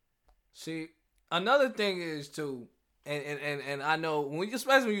 See, another thing is, too, and I know,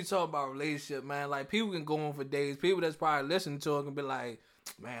 especially when you talk about relationship, man, like, people can go on for days. People that's probably listening to it can be like,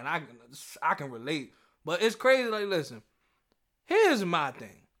 "Man, I can relate." But it's crazy. Like, listen, here's my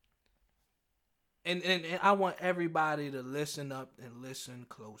thing. And I want everybody to listen up and listen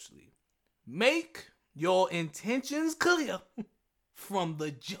closely. Make your intentions clear from the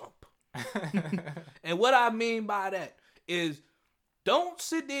jump. And what I mean by that is, don't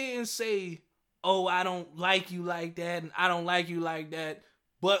sit there and say, "Oh, I don't like you like that, and I don't like you like that."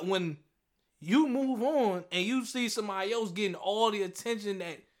 But when you move on and you see somebody else getting all the attention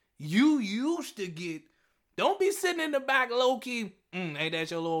that you used to get, don't be sitting in the back low key. "Ain't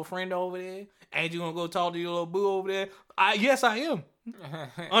that your little friend over there? Ain't you gonna go talk to your little boo over there?" Yes, I am.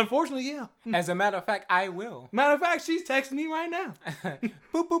 Unfortunately, yeah. As a matter of fact, I will. Matter of fact, she's texting me right now.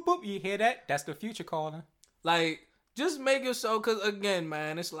 Boop, boop, boop. You hear that? That's the future calling. Like, just make it so, because again,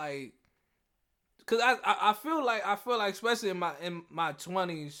 man, it's like, because I feel like, especially in my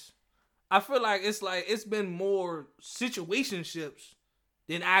 20s, I feel like it's been more situationships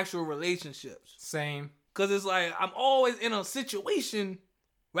than actual relationships. Same. Because it's like, I'm always in a situation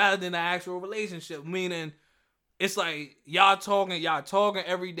rather than an actual relationship. Meaning, it's like, y'all talking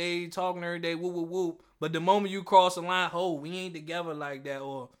every day, whoop, whoop, whoop. But the moment you cross the line, "Oh, we ain't together like that,"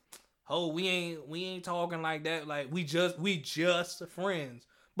 or, "Oh, we ain't talking like that. Like, we just friends."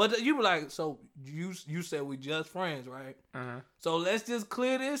 But you be like, "So you said we just friends, right?" Uh-huh. So let's just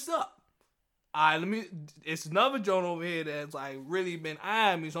clear this up. All right, it's another joint over here that's like really been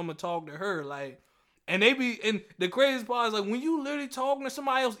eyeing me, so I'm gonna talk to her. Like, and the craziest part is, like, when you literally talking to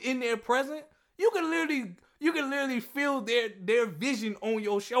somebody else in their present, you can literally feel their vision on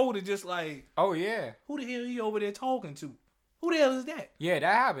your shoulder, just like, "Oh yeah, who the hell are you over there talking to? Who the hell is that?" Yeah,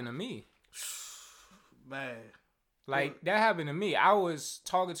 that happened to me. Man. Like, that happened to me. I was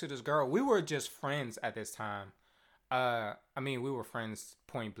talking to this girl. We were just friends at this time. I mean, we were friends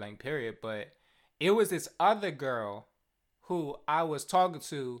point blank period, but it was this other girl who I was talking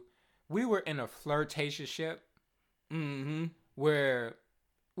to. We were in a flirtationship. Mm-hmm. where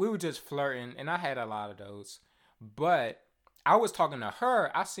we were just flirting, and I had a lot of those. But I was talking to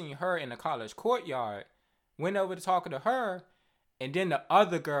her. I seen her in the college courtyard. Went over to talking to her, and then the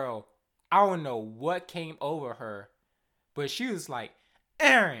other girl, I don't know what came over her, but she was like,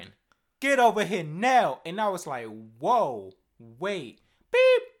 Aaron, get over here now. And I was like, whoa, wait,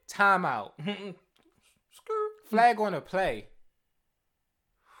 beep, time out. Flag on the play.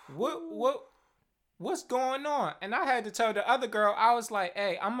 What's going on? And I had to tell the other girl, I was like,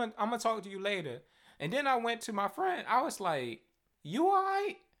 hey, I'm gonna talk to you later. And then I went to my friend. I was like, you all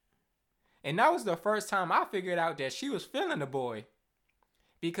right? And that was the first time I figured out that she was feeling the boy.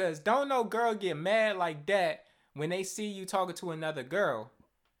 Because don't no girl get mad like that when they see you talking to another girl.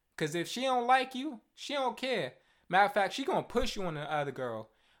 Because if she don't like you, she don't care. Matter of fact, she gonna push you on the other girl.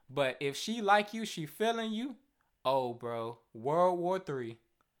 But if she like you, she feeling you, oh, bro, World War III.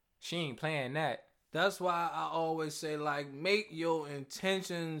 She ain't playing that. That's why I always say, like, make your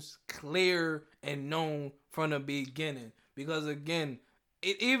intentions clear and known from the beginning. Because, again,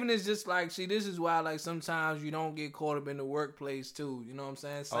 it even is just like, see, this is why, like, sometimes you don't get caught up in the workplace, too. You know what I'm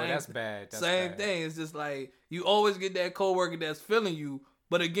saying? That's bad. That's same bad. thing. It's just like, you always get that coworker that's feeling you,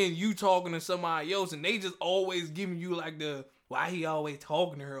 but, again, you talking to somebody else, and they just always giving you, like, why he always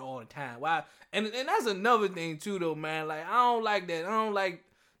talking to her all the time? Why? And that's another thing, too, though, man. Like, I don't like that. I don't like...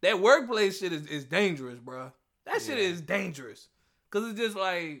 That workplace shit is dangerous, bro. That shit is dangerous. Cause it's just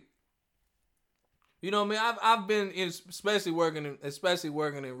like, you know what I mean? I've been in, especially working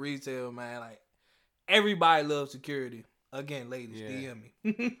in retail, man. Like, everybody loves security. Again, ladies, DM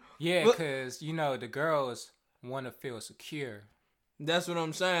me. Yeah, cause you know the girls want to feel secure. That's what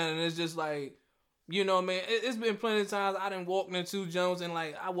I'm saying, and it's just like, you know what I mean? It's been plenty of times I done walked into Jones and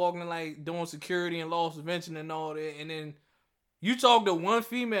like I walked in like doing security and loss prevention and all that, and then you talk to one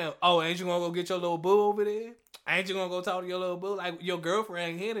female, oh, ain't you gonna go get your little boo over there? Ain't you gonna go talk to your little boo? Like, your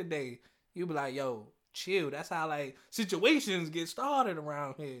girlfriend ain't here today. You be like, yo, chill. That's how, like, situations get started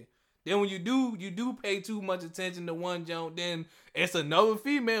around here. Then when you do pay too much attention to one junk, then it's another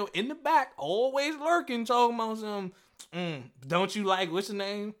female in the back, always lurking, talking about some, don't you like, what's your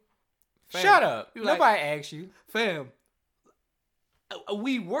name? Fam. Shut up. Nobody asked you. Fam,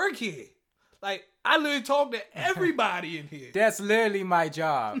 we work here. Like, I literally talk to everybody in here. That's literally my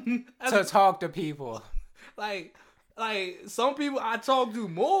job, to talk to people. Like some people I talk to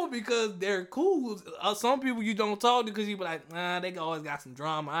more because they're cool. Some people you don't talk to because you be like, nah, they always got some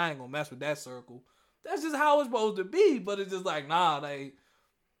drama. I ain't gonna mess with that circle. That's just how it's supposed to be. But it's just like, nah, like,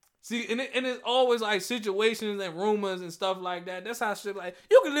 see, and it's always like situations and rumors and stuff like that. That's how shit, like,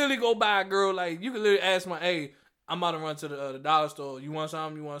 you can literally go buy a girl, like, you can literally ask my, hey, I'm about to run to the dollar store. You want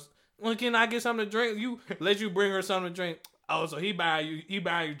something? Well, can I get something to drink? Let you bring her something to drink. Oh, so he buying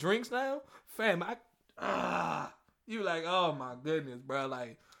you drinks now? Fam, you like, oh my goodness, bro.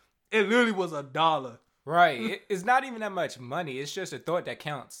 Like, it literally was $1. Right. It's not even that much money. It's just a thought that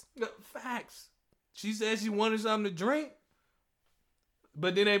counts. Facts. She said she wanted something to drink.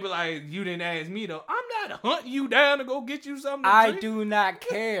 But then they be like, you didn't ask me though. I'm not hunting you down to go get you something to drink. I do not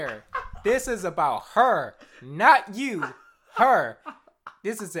care. This is about her, not you. Her.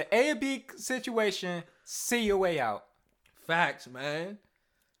 This is an A and B situation. See your way out. Facts, man.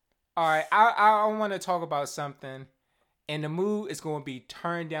 All right, I want to talk about something, and the mood is going to be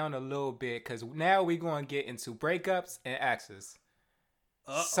turned down a little bit because now we're going to get into breakups and exes.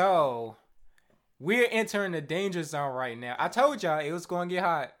 So, we're entering the danger zone right now. I told y'all it was going to get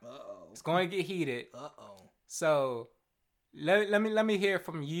hot. It's going to get heated. So, let me hear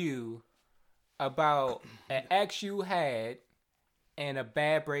from you about an ex you had and a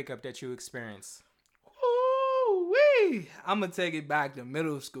bad breakup that you experienced. Ooh-wee. I'm going to take it back to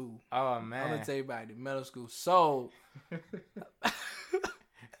middle school. Oh, man. I'm going to take it back to middle school. So,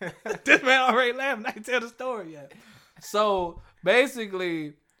 this man already laughing. I can tell the story yet. So,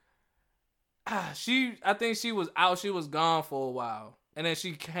 basically, I think she was out. She was gone for a while. And then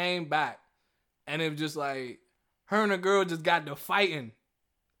she came back. And it was just like, her and the girl just got to fighting.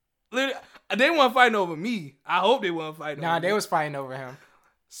 Literally, they weren't fighting over me. I hope they weren't fighting over me. Nah, they was fighting over him.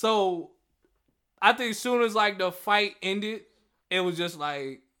 So, I think as soon as, like, the fight ended, it was just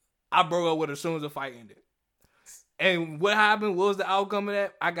like, I broke up with her as soon as the fight ended. And what happened? What was the outcome of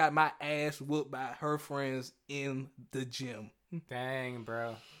that? I got my ass whooped by her friends in the gym. Dang,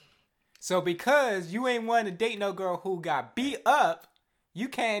 bro. So, because you ain't want to date no girl who got beat up, you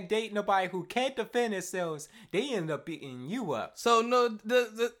can't date nobody who can't defend themselves. They end up beating you up. So, no,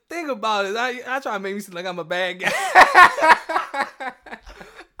 the thing about it, I try to make me seem like I'm a bad guy.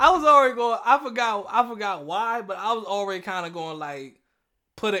 I was already going, I forgot why, but I was already kind of going, like,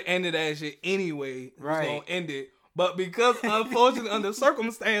 put an end to that shit anyway. It was going to end it. But because unfortunately under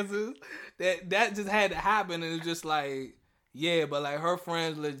circumstances that just had to happen, and it's just like, yeah, but like her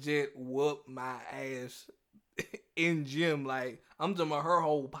friends legit whooped my ass in gym. Like I'm talking about her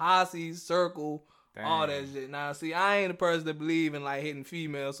whole posse, circle, all that shit. Now see, I ain't a person that believe in like hitting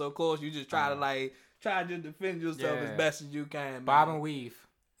females, so of course you just try to just defend yourself as best as you can. Man. Bob and weave.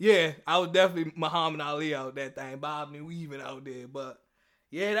 Yeah, I was definitely Muhammad Ali out that thing, bobbing and weaving out there. But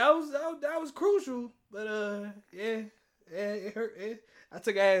yeah, that was crucial. But yeah, it hurt. I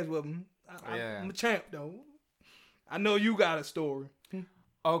took ass with him. I'm a champ though. I know you got a story.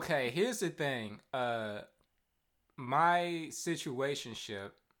 Okay, here's the thing. My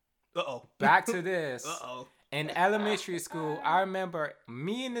situationship. Back to this. In elementary school, I remember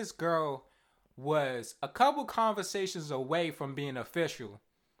me and this girl was a couple conversations away from being official.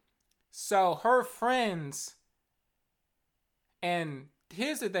 So her friends, and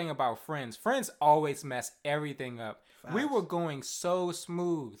here's the thing about friends. Friends always mess everything up. Facts. We were going so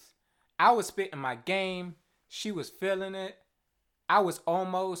smooth. I was spitting my game. She was feeling it. I was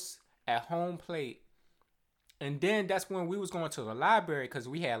almost at home plate. And then that's when we was going to the library because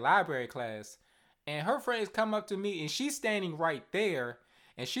we had library class. And her friends come up to me and she's standing right there.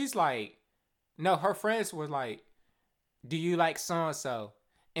 And she's like, no, her friends were like, do you like so-and-so?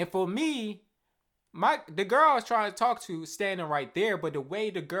 And for me, the girl I was trying to talk to standing right there, but the way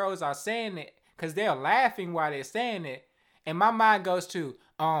the girls are saying it, because they're laughing while they're saying it, and my mind goes to,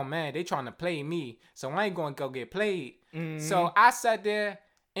 oh man, they trying to play me, so I ain't going to go get played. Mm-hmm. So I sat there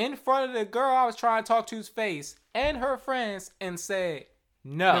in front of the girl I was trying to talk to's face and her friends and said,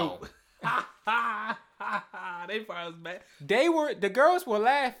 no. They probably was bad. The girls were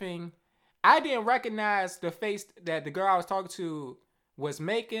laughing. I didn't recognize the face that the girl I was talking to was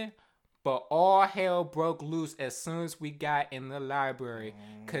making, but all hell broke loose as soon as we got in the library.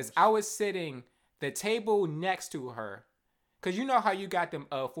 Because I was sitting the table next to her. Because you know how you got them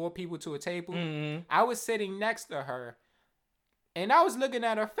 4 people to a table? Mm-hmm. I was sitting next to her, and I was looking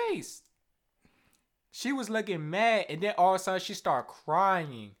at her face. She was looking mad, and then all of a sudden she started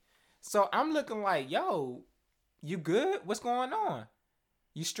crying. So I'm looking like, yo, you good? What's going on?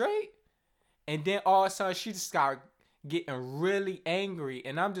 You straight? And then all of a sudden she just started getting really angry,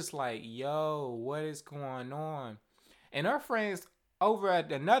 and I'm just like, yo, what is going on? And her friends over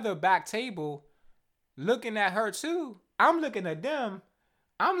at another back table looking at her too. I'm looking at them.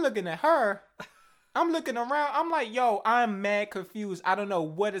 I'm looking at her. I'm looking around. I'm like, yo, I'm mad confused. I don't know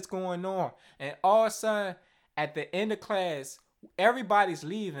what is going on. And all of a sudden, at the end of class, everybody's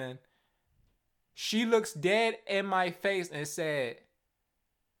leaving. She looks dead in my face and said,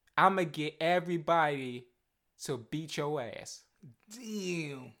 I'm going to get everybody to beat your ass.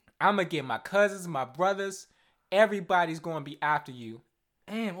 Damn. I'm going to get my cousins, my brothers. Everybody's going to be after you.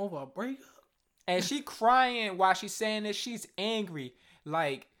 Damn, over a breakup? And she crying while she's saying this. She's angry.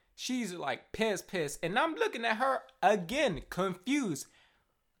 Like, she's like pissed. And I'm looking at her again, confused,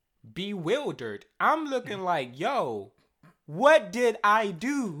 bewildered. I'm looking like, yo, what did I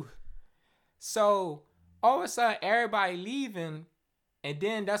do? So, all of a sudden, everybody leaving. And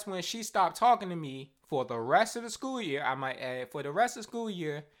then that's when she stopped talking to me for the rest of the school year, I might add, for the rest of the school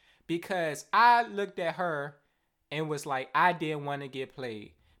year, because I looked at her and was like, I didn't want to get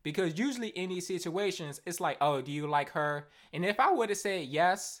played. Because usually in these situations, it's like, oh, do you like her? And if I would have said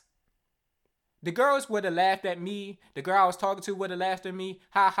yes, the girls would have laughed at me. The girl I was talking to would have laughed at me.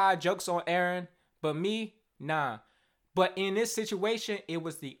 Ha ha, jokes on Aaron. But me, nah. But in this situation, it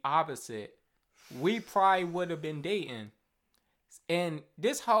was the opposite. We probably would have been dating. And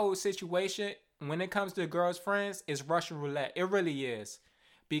this whole situation, when it comes to girls' friends, is Russian roulette. It really is.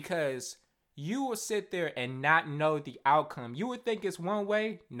 Because you will sit there and not know the outcome. You would think it's one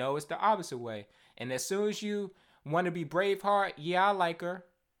way. No, it's the opposite way. And as soon as you want to be Braveheart, yeah, I like her,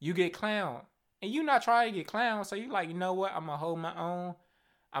 you get clowned. And you not trying to get clowned. So you like, you know what? I'm going to hold my own.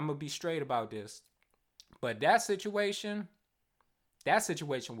 I'm going to be straight about this. But that situation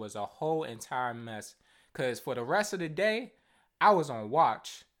was a whole entire mess. Because for the rest of the day, I was on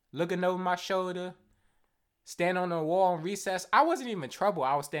watch, looking over my shoulder, standing on the wall in recess. I wasn't even in trouble.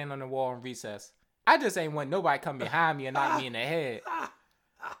 I was standing on the wall in recess. I just ain't want nobody come behind me and knock me in the head.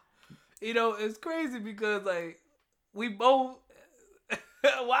 You know, it's crazy because, like, we both...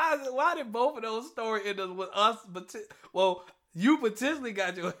 why did both of those stories end up with us? Well, you potentially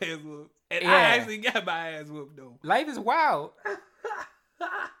got your ass whooped. And I actually got my ass whooped, though. Life is wild.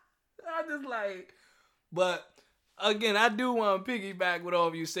 I just like... But... Again, I do want to piggyback what all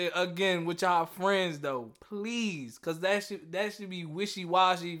of you said. Again, with y'all friends, though. Please. Because that should be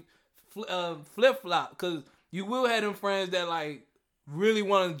wishy-washy, flip-flop. Because you will have them friends that, like, really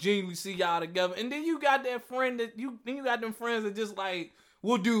want to genuinely see y'all together. And then you got that friend then you got them friends that just like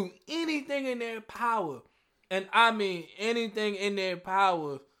will do anything in their power. And I mean anything in their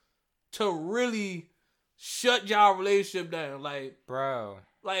power to really shut y'all relationship down. Like, bro.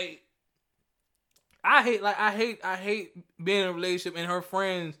 Like, I hate being in a relationship and her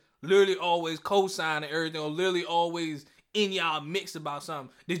friends literally always co-signing everything or literally always in y'all mix about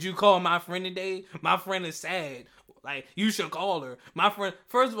something. Did you call my friend today? My friend is sad. Like, you should call her. My friend,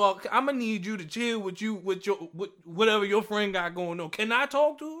 first of all, I'm gonna need you to chill with whatever your friend got going on. Can I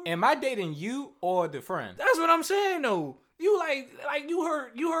talk to her? Am I dating you or the friend? That's what I'm saying though. You like you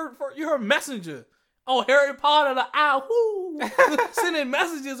heard Messenger. Oh, Harry Potter the owl, sending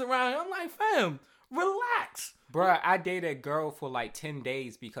messages around. I'm like, fam, relax. Bruh, I dated a girl for like 10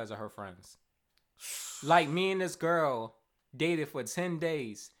 days because of her friends. Like, me and this girl dated for 10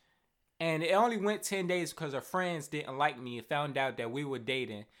 days. And it only went 10 days because her friends didn't like me and found out that we were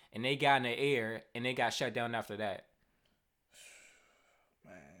dating. And they got in the air and they got shut down after that.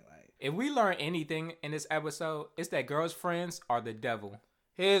 Man, like, if we learn anything in this episode, it's that girls' friends are the devil.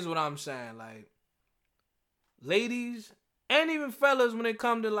 Here's what I'm saying. Like, ladies and even fellas, when it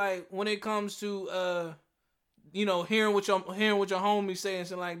comes to hearing what your homies say and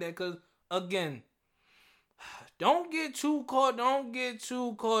something like that, because again, don't get too caught up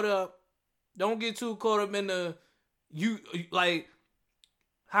in the like,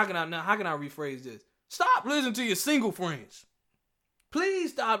 how can I rephrase this? Stop listening to your single friends.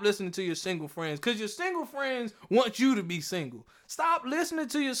 Please stop listening to your single friends, because your single friends want you to be single. Stop listening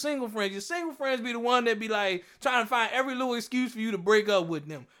to your single friends. Your single friends be the one that be like trying to find every little excuse for you to break up with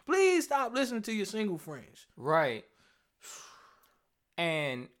them. Please stop listening to your single friends. Right.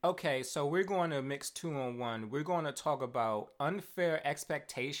 And, okay, so we're going to mix 2 on 1. We're going to talk about unfair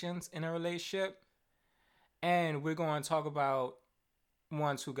expectations in a relationship. And we're going to talk about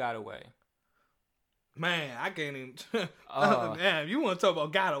ones who got away. Man, I can't even. Damn, you want to talk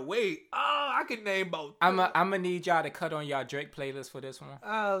about got away? Oh, I can name both. I'm gonna need y'all to cut on y'all Drake playlist for this one.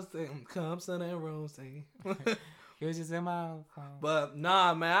 I was thinking, come sun and rose. It was just in my phone. But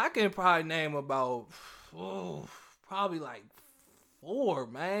nah, man, I can probably name about probably like 4,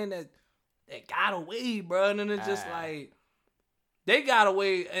 man, that got away, bro. And then it's just like they got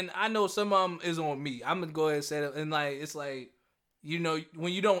away, and I know some of them is on me. I'm gonna go ahead and say that, and like it's like, you know,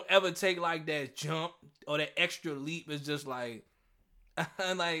 when you don't ever take like that jump or that extra leap, it's just like,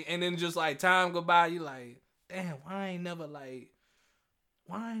 and then just like time go by, you like, damn, why I ain't never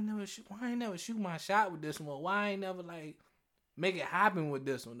shoot my shot with this one? Why I ain't never like make it happen with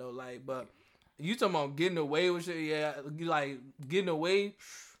this one though? Like, but you talking about getting away with shit? Yeah, you like getting away.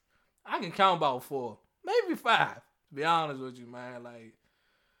 I can count about 4, maybe 5. To be honest with you, man, like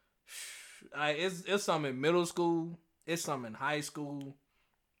it's something in middle school. It's something in high school.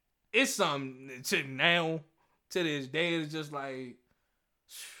 It's something to now, to this day. It's just like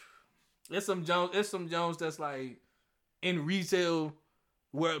it's some Jones that's like in retail,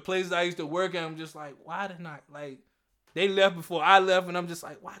 where places I used to work at. I'm just like, why didn't I like? They left before I left, and I'm just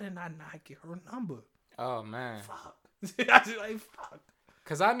like, why didn't I not get her number? Oh man, fuck. I just like fuck.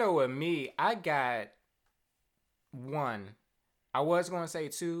 Cause I know with me, I got 1. I was gonna say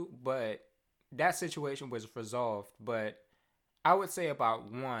 2, but that situation was resolved. But I would say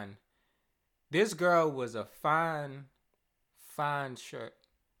about 1. This girl was a fine shirt.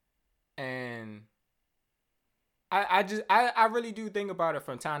 And I really do think about it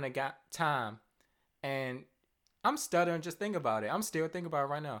from time to time. And I'm stuttering just think about it. I'm still thinking about it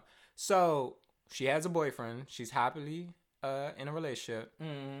right now. So she has a boyfriend. She's happily in a relationship.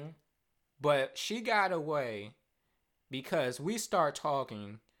 Mm-hmm. But she got away because we start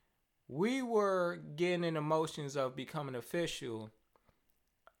talking. We were getting in emotions of becoming official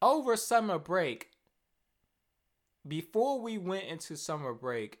over summer break. Before we went into summer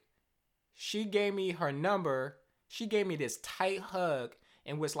break, she gave me her number. She gave me this tight hug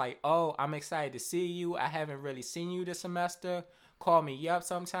and was like, oh, I'm excited to see you. I haven't really seen you this semester. Call me up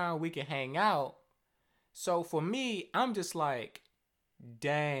sometime. We can hang out. So for me, I'm just like,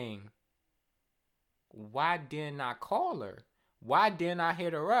 dang. Why didn't I call her? Why didn't I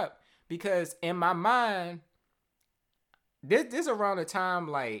hit her up? Because in my mind, this around the time,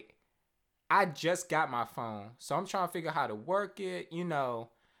 like, I just got my phone. So I'm trying to figure out how to work it. You know,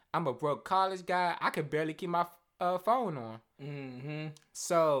 I'm a broke college guy. I could barely keep my phone on. Mm-hmm.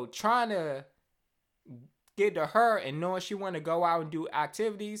 So trying to get to her and knowing she want to go out and do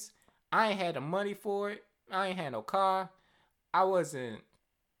activities, I ain't had the money for it. I ain't had no car. I wasn't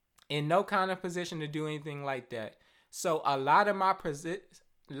in no kind of position to do anything like that. So a lot of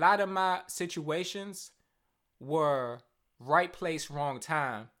my situations were right place, wrong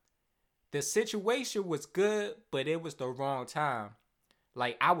time. The situation was good, but it was the wrong time.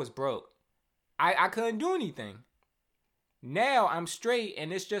 Like, I was broke. I couldn't do anything. Now I'm straight,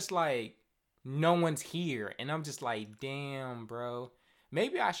 and it's just like no one's here, and I'm just like, damn, bro.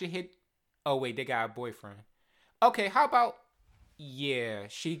 Maybe I should hit. Oh wait, they got a boyfriend. Okay, how about? Yeah,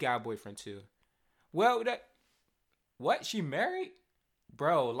 she got a boyfriend too. Well, what? She married?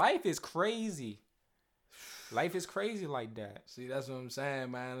 Bro, life is crazy. Life is crazy like that. See, that's what I'm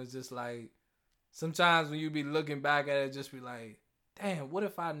saying, man. It's just like sometimes when you be looking back at it, just be like, damn, what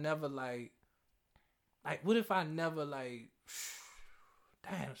if I never what if I never damn,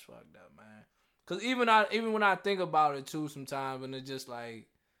 it's fucked up, man. Cause even when I think about it too, sometimes, and it's just like,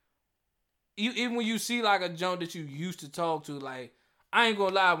 even when you see like a junk that you used to talk to, like, I ain't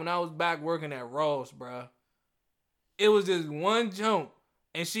gonna lie, when I was back working at Ross, bruh, it was just one junk,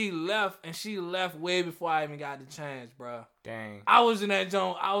 and she left way before I even got the chance, bruh. Dang. I was in that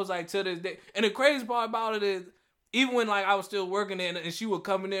junk. I was like, to this day, and the crazy part about it is, even when like I was still working there, and she would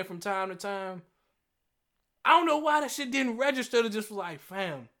come in there from time to time, I don't know why that shit didn't register. To just was like,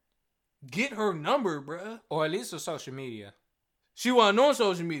 fam, get her number, bruh. Or at least on social media. She wasn't on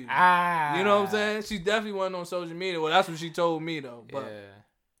social media. Ah. You know what I'm saying? She definitely wasn't on social media. Well, that's what she told me, though. But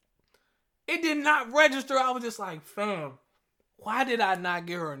it did not register. I was just like, fam, why did I not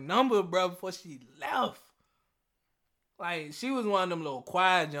get her number, bro, before she left? Like, she was one of them little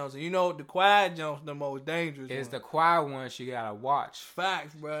quiet jumps. And you know, the quiet jumps the most dangerous. It's the quiet ones you gotta watch.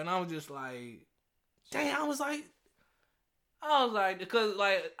 Facts, bro. And I was just like, damn, I was like, because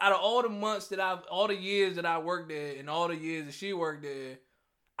like out of all the months all the years that I worked there and all the years that she worked there,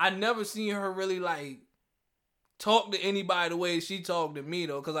 I never seen her really like talk to anybody the way she talked to me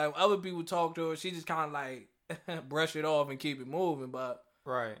though. Cause like other people talk to her, she just kind of like brush it off and keep it moving. But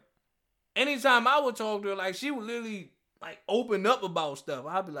right, anytime I would talk to her, like she would literally like open up about stuff.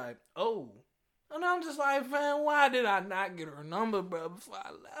 I'd be like, oh. And I'm just like, man, why did I not get her number, bro, before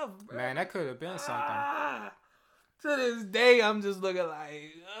I left, bro? Man, that could have been something. To this day, I'm just looking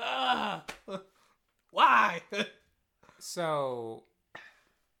like, why? So,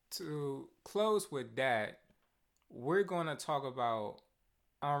 to close with that, we're going to talk about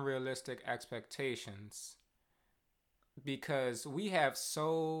unrealistic expectations because we have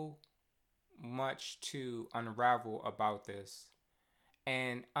so much to unravel about this.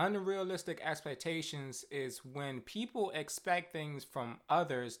 And unrealistic expectations is when people expect things from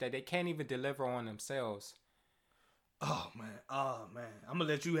others that they can't even deliver on themselves. Oh man. I'm gonna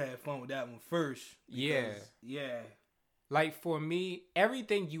let you have fun with that one first. Yeah. Yeah. Like for me,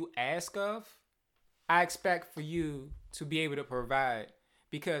 everything you ask of, I expect for you to be able to provide.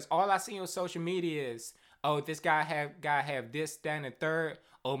 Because all I see on social media is, oh, this guy have this, that, and the third.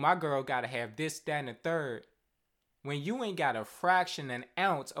 Oh, my girl gotta have this, that, and the third. When you ain't got a fraction, an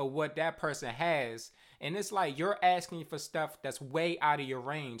ounce of what that person has, and it's like you're asking for stuff that's way out of your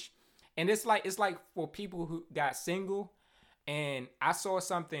range. And it's like for people who got single, and I saw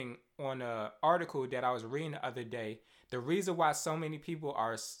something on an article that I was reading the other day. The reason why so many people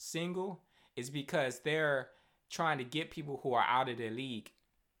are single is because they're trying to get people who are out of their league.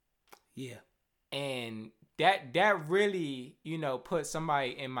 Yeah. And that really, put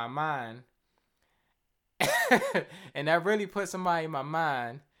somebody in my mind. And that really put somebody in my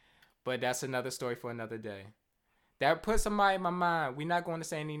mind. But that's another story for another day. That put somebody in my mind. We're not going to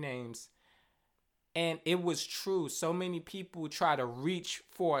say any names. And it was true. So many people try to reach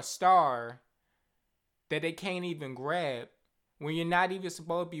for a star that they can't even grab when you're not even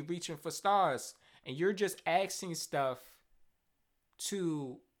supposed to be reaching for stars. And you're just asking stuff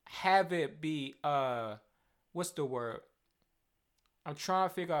to have it be, what's the word? I'm trying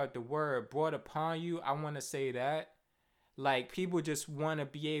to figure out the word, brought upon you. I want to say that. Like, people just want to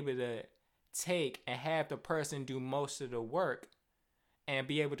be able to take and have the person do most of the work and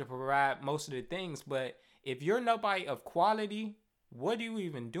be able to provide most of the things. But if you're nobody of quality, what are you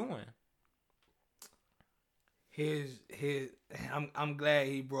even doing? I'm glad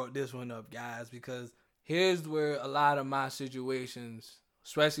he brought this one up, guys, because here's where a lot of my situations,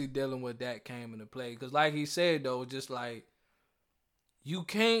 especially dealing with that, came into play. Because like he said, though, just like, you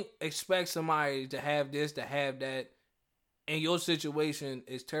can't expect somebody to have this, to have that, and your situation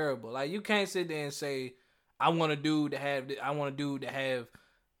is terrible. Like, you can't sit there and say, I want a dude to have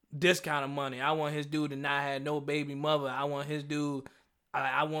this kind of money. I want his dude to not have no baby mother. I want his dude,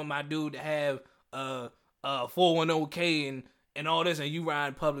 I want my dude to have 401k and all this, and you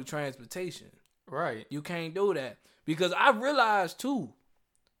ride public transportation. Right. You can't do that. Because I realized, too,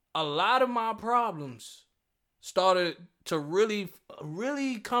 a lot of my problems started to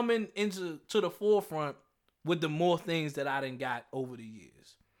really coming into the forefront with the more things that I done got over the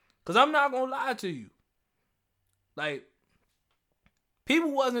years. Cause I'm not gonna lie to you. Like,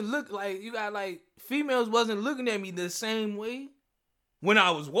 people wasn't females wasn't looking at me the same way when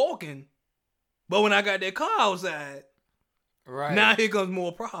I was walking. But when I got that car outside, right. Now here comes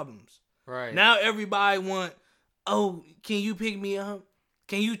more problems. Right. Now everybody want, oh, can you pick me up?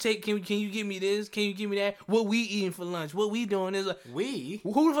 Can you give me this? Can you give me that? What we eating for lunch? What we doing is we?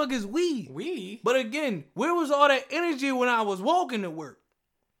 Who the fuck is we? We. But again, where was all that energy when I was walking to work?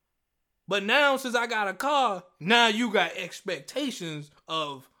 But now since I got a car, now you got expectations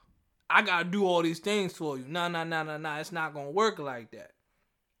of I gotta do all these things for you. Nah. It's not gonna work like that.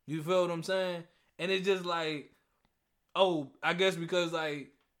 You feel what I'm saying? And it's just like, oh, I guess because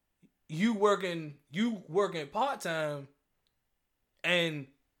like you working part time. And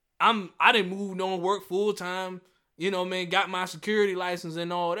I didn't move on work full time, got my security license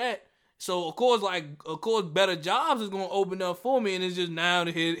and all that. So of course, better jobs is gonna open up for me. And it's just now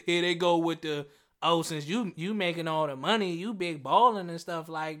here they go with the, oh, since you making all the money, you big balling and stuff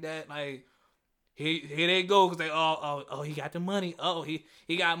like that. Like here they go because they he got the money. Oh, he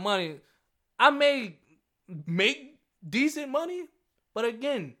got money. I make decent money, but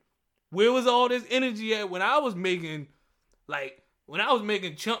again, where was all this energy at when I was making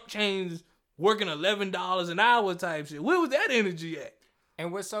chump change, working $11 an hour type shit? Where was that energy at?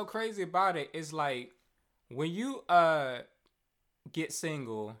 And what's so crazy about it is like when you get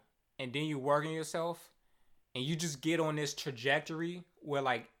single and then you work on yourself and you just get on this trajectory where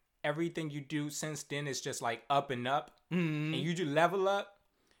like everything you do since then is just like up and up, and you do level up,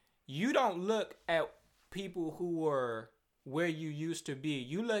 you don't look at people who are where you used to be.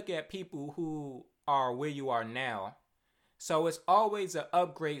 You look at people who are where you are now. So it's always an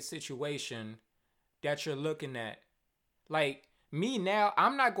upgrade situation that you're looking at. Like me now,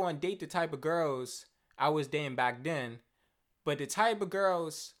 I'm not going to date the type of girls I was dating back then, but the type of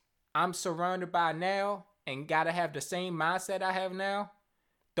girls I'm surrounded by now and got to have the same mindset I have now,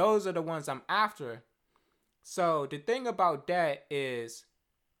 those are the ones I'm after. So the thing about that is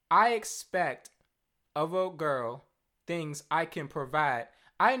I expect of a girl things I can provide.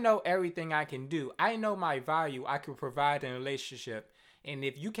 I know everything I can do. I know my value I can provide in a relationship. And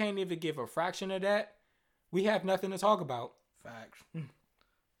if you can't even give a fraction of that, we have nothing to talk about. Facts.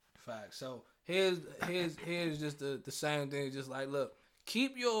 So here's just the same thing. Just like, look,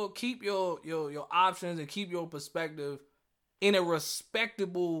 keep your options and keep your perspective in a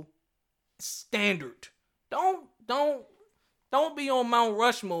respectable standard. Don't be on Mount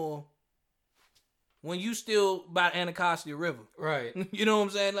Rushmore when you still by Anacostia River. Right. You know what I'm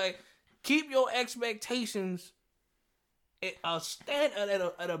saying? Like, keep your expectations at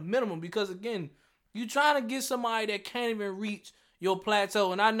a minimum, because again, you trying to get somebody that can't even reach your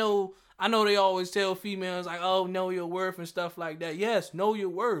plateau. And I know they always tell females like, oh, know your worth and stuff like that. Yes, know your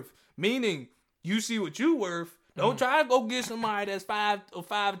worth. Meaning you see what you worth. Don't try to go get somebody that's 5 or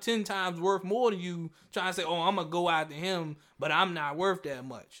 10 times worth more than you, trying to say, oh, I'm gonna go after him, but I'm not worth that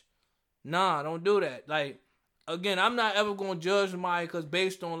much. Nah, don't do that. Like, again, I'm not ever gonna judge somebody because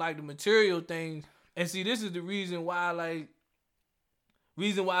based on like the material things. And see, this is the reason why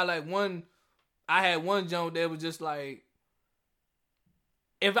I had one jump that was just like,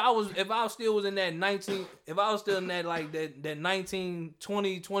 if I was still in that 19 19,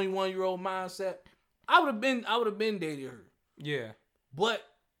 20, 21-year-old mindset, I would have been dating her. Yeah. But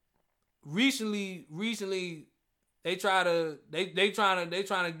recently they trying to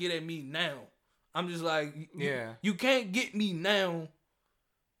get at me now. I'm just like, yeah. You can't get me now.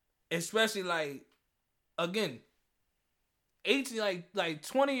 Especially like, again, 18 like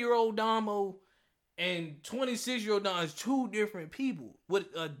 20-year-old Damo and 26-year-old Damo is two different people with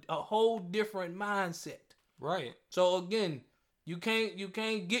a whole different mindset. Right. So again, you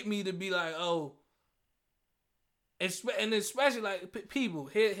can't get me to be like, oh, and especially like people.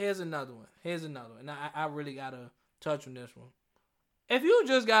 Here's another one. And I really gotta touch on this one. If you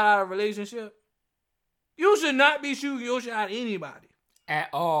just got out of a relationship, you should not be shooting your shot at anybody. At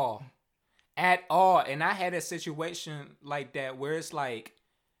all. And I had a situation like that where it's like,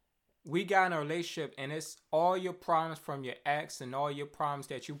 we got in a relationship and it's all your problems from your ex and all your problems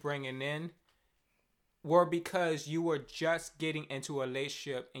that you bringing in were because you were just getting into a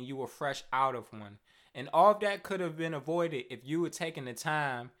relationship and you were fresh out of one. And all of that could have been avoided if you were taking the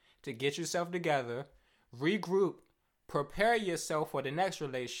time to get yourself together, regroup, prepare yourself for the next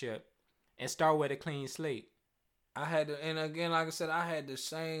relationship, and start with a clean slate. And again, like I said, I had the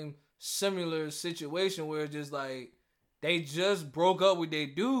same similar situation where just like they just broke up with their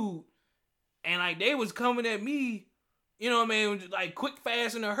dude, and like they was coming at me, you know what I mean, like quick,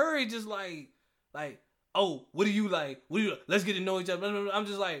 fast, in a hurry, just like, oh, what do you like? What do you? Let's get to know each other. I'm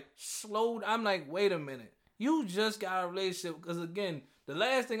just like slow. I'm like, wait a minute. You just got a relationship because again, the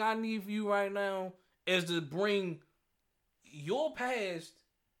last thing I need for you right now is to bring your past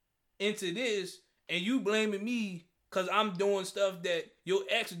into this, and you blaming me because I'm doing stuff that your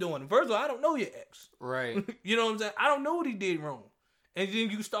ex doing. First of all, I don't know your ex. Right. You know what I'm saying? I don't know what he did wrong. And then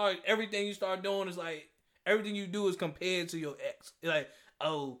everything you start doing is like, everything you do is compared to your ex. Like,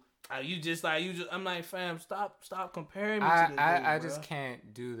 oh, I'm like, fam, stop comparing me to this I dude, just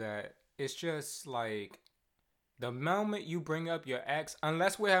can't do that. It's just like, the moment you bring up your ex,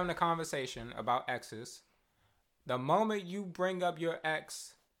 unless we're having a conversation about exes, the moment you bring up your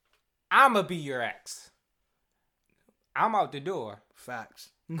ex, I'ma be your ex. I'm out the door. Facts.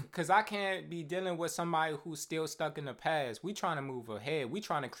 Because I can't be dealing with somebody who's still stuck in the past. We trying to move ahead. We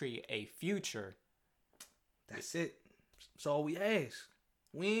trying to create a future. That's it. That's all we ask.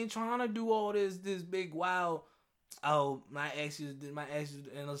 We ain't trying to do all this big wild, oh, my exes,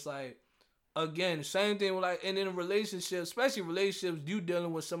 and it's like, again, same thing with like, and in a relationship, especially relationships, you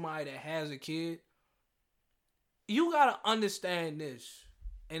dealing with somebody that has a kid, you gotta understand this.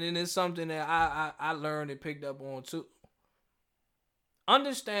 And then it's something that I learned and picked up on too.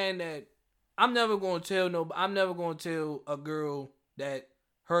 Understand that I'm never gonna tell a girl that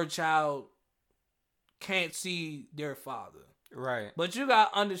her child can't see their father. Right. But you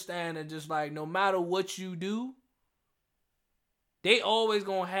gotta understand that just like no matter what you do, they always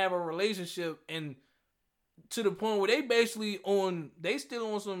gonna have a relationship, and to the point where they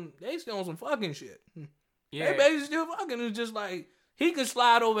still on some fucking shit. Yeah. They basically still fucking. It's just like he can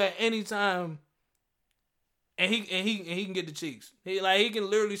slide over at any time, and he can get the cheeks. He can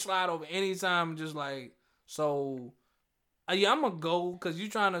literally slide over any time. Just like, so, yeah, I'm gonna go because you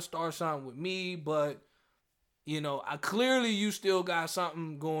trying to start something with me, but you know, clearly you still got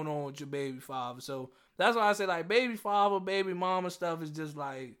something going on with your baby father. So that's why I say like baby father, baby mama stuff is just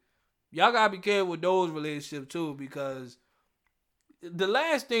like, y'all gotta be careful with those relationships too, because the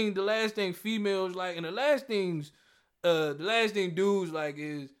last thing females like, and the last thing dudes like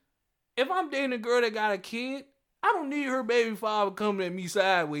is, if I'm dating a girl that got a kid, I don't need her baby father coming at me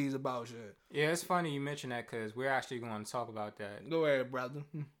sideways about shit. Yeah, it's funny you mention that because we're actually going to talk about that. Go ahead, brother.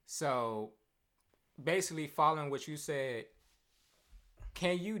 So, basically following what you said,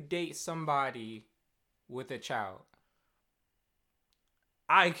 can you date somebody with a child?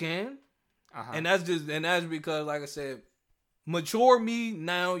 I can. Uh-huh. And that's because, like I said, mature me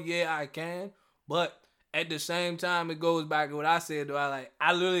now, yeah, I can. But at the same time, it goes back to what I said, though.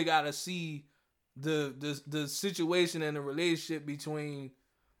 I literally gotta see the situation and the relationship between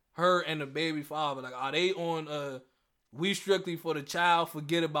her and the baby father. Like, are they on we strictly for the child,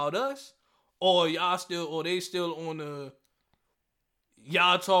 forget about us? Or they still on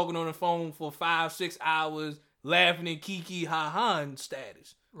y'all talking on the phone for 5-6 hours, laughing and kiki ha ha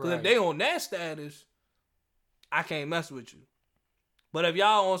status. Because if they on that status, I can't mess with you. But if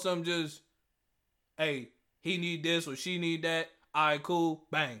y'all on some just, hey, he need this or she need that, all right, cool,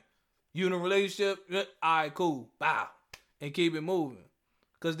 bang. You in a relationship, all right, cool, bow, and keep it moving.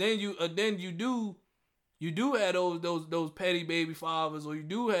 Because then you do have those petty baby fathers, or you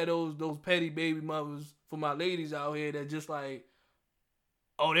do have those petty baby mothers for my ladies out here that just like,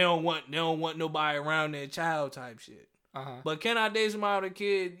 oh, they don't want nobody around their child type shit. Uh-huh. But can I date somebody with a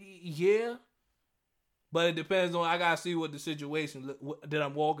kid? Yeah. But it depends on, I gotta see what the situation that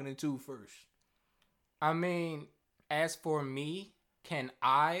I'm walking into first. I mean, as for me, can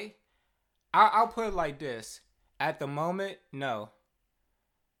I'll put it like this. At the moment, no.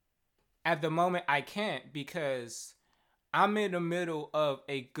 At the moment, I can't, because I'm in the middle of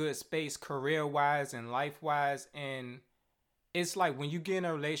a good space career-wise and life-wise, and it's like when you get in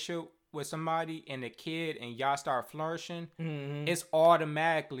a relationship with somebody and a kid and y'all start flourishing, it's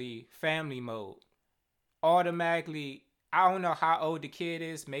automatically family mode. Automatically, I don't know how old the kid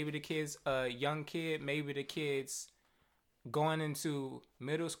is. Maybe the kid's a young kid. Maybe the kid's going into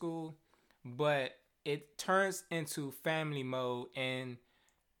middle school. But it turns into family mode, and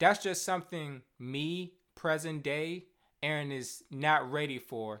that's just something me, present day, Aaron is not ready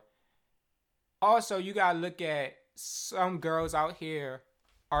for. Also, you gotta look at some girls out here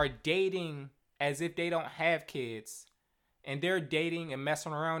are dating as if they don't have kids, and they're dating and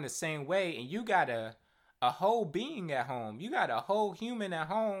messing around the same way, and you got a whole being at home. You got a whole human at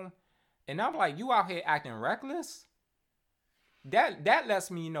home, and I'm like, you out here acting reckless? That lets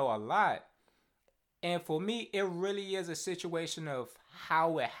me know a lot. And for me, it really is a situation of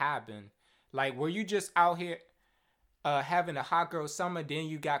how it happened. Like, were you just out here having a hot girl summer, then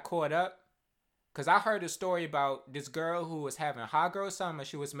you got caught up? Because I heard a story about this girl who was having a hot girl summer.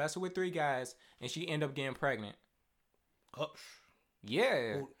 She was messing with 3 guys, and she ended up getting pregnant. Oh,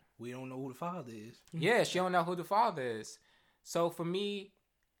 yeah. We don't know who the father is. Yeah, she don't know who the father is. So for me,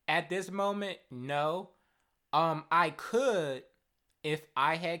 at this moment, no. I could if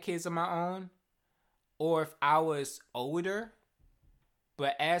I had kids of my own, or if I was older.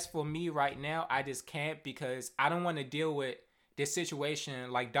 But as for me right now, I just can't, because I don't want to deal with this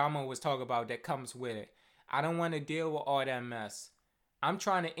situation like Damo was talking about that comes with it. I don't want to deal with all that mess. I'm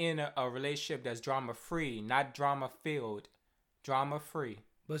trying to end a relationship that's drama free, not drama filled. Drama free.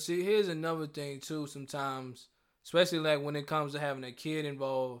 But see, here's another thing too. Sometimes, especially like when it comes to having a kid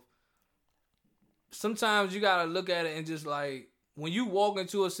involved, sometimes you gotta look at it and just like, when you walk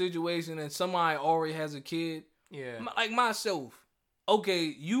into a situation and somebody already has a kid, yeah, like myself. Okay,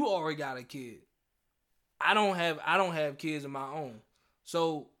 you already got a kid. I don't have kids of my own.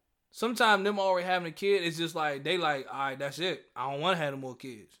 So sometimes them already having a kid, it's just like they like, all right, that's it. I don't want to have no more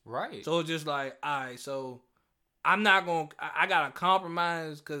kids. Right. So it's just like, all right, so I'm not gonna. I gotta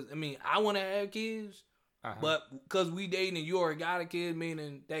compromise, because I mean I want to have kids, but because we dating and you already got a kid,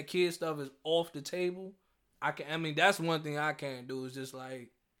 meaning that kid stuff is off the table. I mean that's one thing I can't do, is just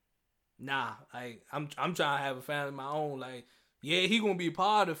like, nah. Like I'm trying to have a family of my own. Like, yeah, he gonna be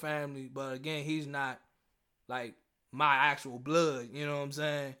part of the family, but again, he's not like my actual blood. You know what I'm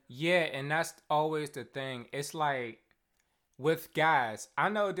saying? Yeah, and that's always the thing. It's like with guys. I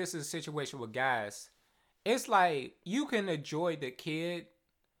know this is a situation with guys. It's like you can enjoy the kid,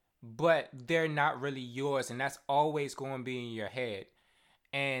 but they're not really yours, and that's always going to be in your head.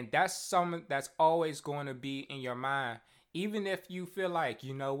 And that's something that's always going to be in your mind. Even if you feel like,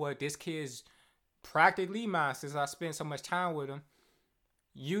 you know what, this kid's practically mine since I spent so much time with them,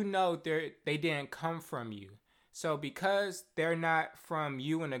 you know they didn't come from you. So because they're not from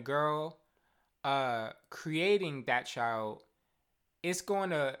you and a girl creating that child, it's going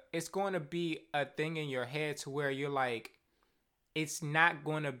to be a thing in your head to where you're like, it's not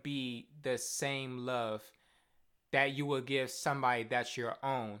going to be the same love that you will give somebody that's your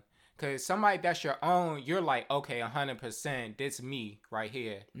own. Because somebody that's your own, you're like, okay, 100%, this me right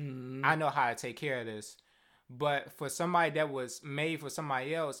here. Mm-hmm. I know how to take care of this. But for somebody that was made for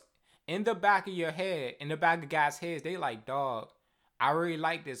somebody else, in the back of your head, in the back of guys' heads, they like, dog, I really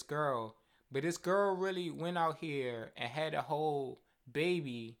like this girl. But this girl really went out here and had a whole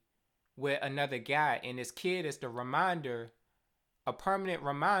baby with another guy. And this kid is the reminder, a permanent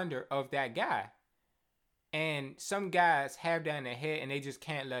reminder of that guy. And some guys have that in their head and they just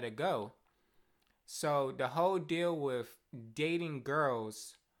can't let it go. So the whole deal with dating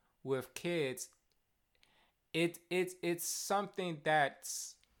girls with kids, it's something that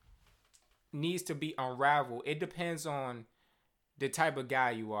needs to be unraveled. It depends on the type of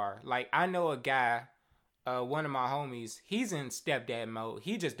guy you are. Like, I know a guy, one of my homies, he's in stepdad mode.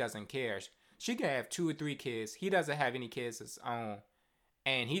 He just doesn't care. She can have 2 or 3 kids. He doesn't have any kids of his own.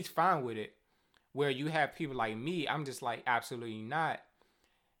 And he's fine with it. Where you have people like me, I'm just like, absolutely not.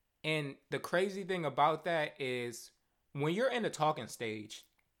 And the crazy thing about that is when you're in the talking stage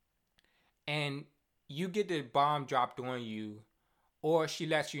and you get the bomb dropped on you, or she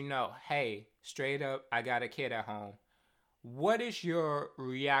lets you know, hey, straight up, I got a kid at home. What is your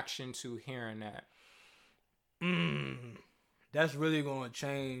reaction to hearing that? That's really going to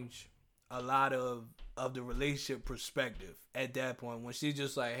change a lot of the relationship perspective at that point. When she's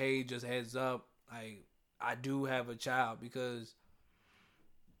just like, hey, just heads up, like, I do have a child, because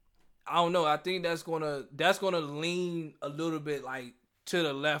I don't know. I think that's gonna lean a little bit like to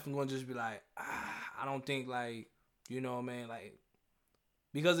the left. I'm gonna just be like, I don't think, like, you know what I mean, like,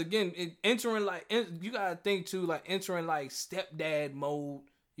 because again, you gotta think too, like, entering like stepdad mode.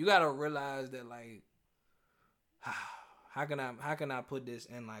 You gotta realize that, like, how can I put this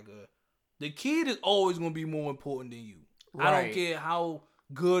in, like, the kid is always gonna be more important than you. Right. I don't care how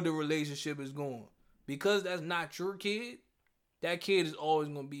good the relationship is going, because that's not your kid. That kid is always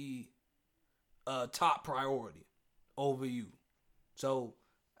gonna be a top priority over you. So,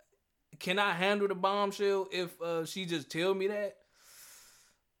 can I handle the bombshell if she just tell me that?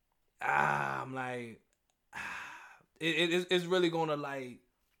 I'm like, it's really gonna, like,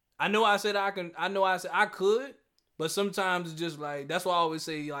 I know I said I could, but sometimes it's just like, that's why I always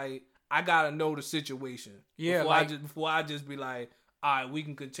say, like, I gotta know the situation. Yeah, before I just be like, all right, we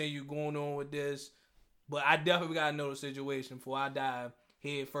can continue going on with this, but I definitely gotta know the situation before I dive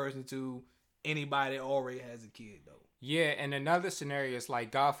head first into anybody that already has a kid, though. Yeah, and another scenario is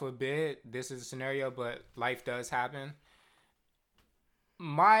like, God forbid this is a scenario, but life does happen.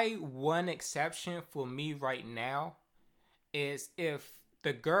 My one exception for me right now is if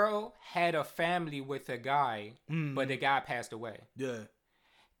the girl had a family with a guy, but the guy passed away. Yeah.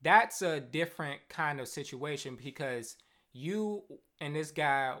 That's a different kind of situation because you and this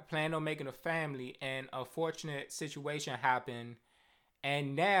guy planned on making a family and a fortunate situation happened,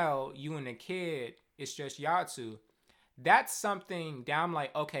 and now you and the kid, it's just y'all two. That's something that I'm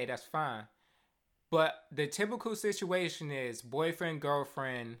like, okay, that's fine. But the typical situation is boyfriend,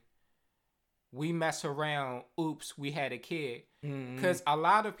 girlfriend, we mess around, oops, we had a kid. Because a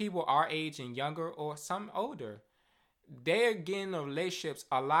lot of people our age and younger or some older, they're getting in relationships.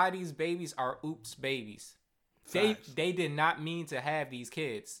 A lot of these babies are oops babies. Facts. They did not mean to have these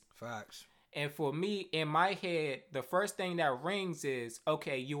kids. Facts. And for me, in my head, the first thing that rings is,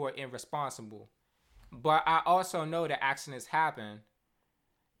 okay, you are irresponsible. But I also know that accidents happen.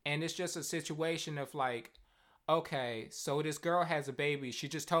 And it's just a situation of like, okay, so this girl has a baby. She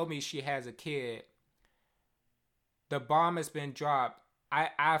just told me she has a kid. The bomb has been dropped.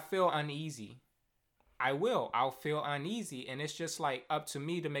 I feel uneasy. I'll feel uneasy. And it's just like up to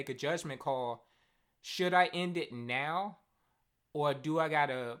me to make a judgment call. Should I end it now? Or do I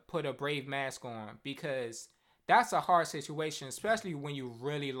gotta put a brave mask on? Because that's a hard situation, especially when you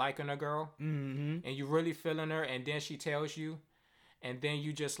really liking a girl. And you really feeling her, and then she tells you, and then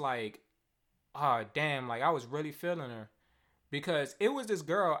you just like, oh damn, like I was really feeling her. Because it was this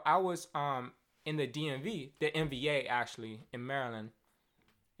girl, I was in the DMV, the MVA actually, in Maryland.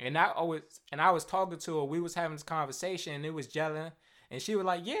 And I was talking to her, we was having this conversation, and it was gelling, and she was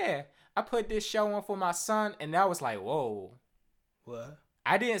like, yeah, I put this show on for my son, and I was like, whoa. What?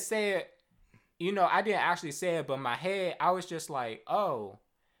 I didn't say it, I didn't actually say it, but in my head, I was just like, oh.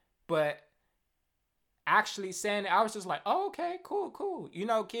 But actually saying it, I was just like, oh, okay, cool.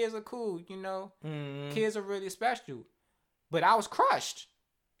 Kids are cool, Kids are really special. But I was crushed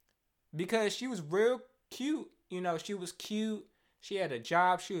because she was real cute. She was cute. She had a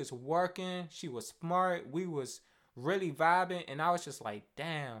job. She was working. She was smart. We was really vibing. And I was just like,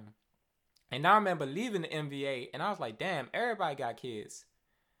 damn. And I remember leaving the MVA, and I was like, damn, everybody got kids.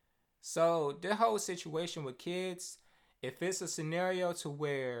 So the whole situation with kids, if it's a scenario to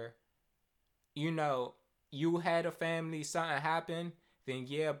where, you had a family, something happened, then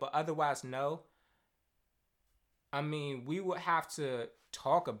yeah, but otherwise, no. I mean, we would have to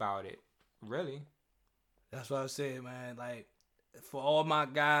talk about it, really. That's what I said, man. Like, for all my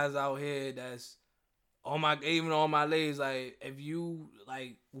guys out here that's even on my ladies, like, if you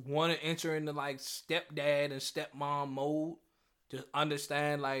like want to enter into like stepdad and stepmom mode, just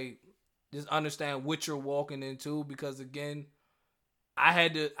understand what you're walking into, because again, I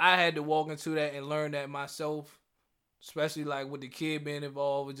had to walk into that and learn that myself, especially like with the kid being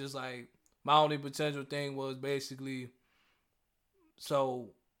involved. With just like my only potential thing was basically, so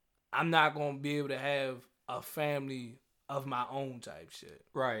I'm not gonna be able to have a family of my own type shit.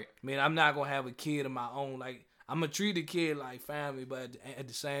 Right. I mean, I'm not gonna have a kid of my own. Like, I'm gonna treat a kid like family, but at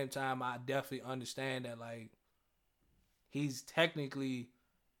the same time, I definitely understand that like he's technically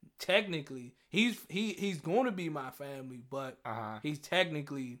he's going to be my family, but he's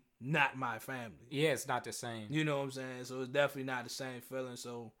technically not my family. Yeah, it's not the same. You know what I'm saying? So it's definitely not the same feeling.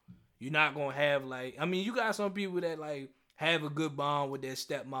 So you're not gonna have like, I mean, you got some people that like have a good bond with their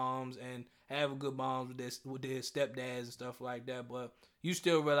stepmoms and have a good bond with their stepdads and stuff like that, but you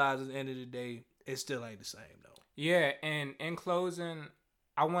still realize at the end of the day, it still ain't the same though. Yeah, and in closing,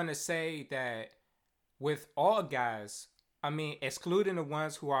 I want to say that with all guys, I mean, excluding the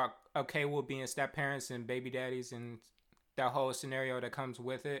ones who are okay with being step parents and baby daddies and that whole scenario that comes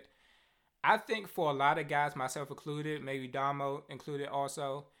with it, I think for a lot of guys, myself included, maybe Damo included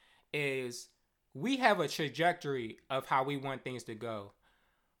also, is we have a trajectory of how we want things to go.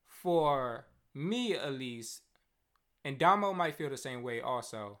 For me, at least, and Damo might feel the same way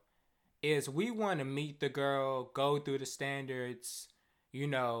also, is we want to meet the girl, go through the standards,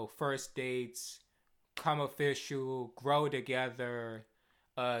 first dates, come official, grow together,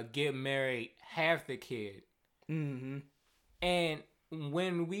 get married, have the kid. Mm-hmm. And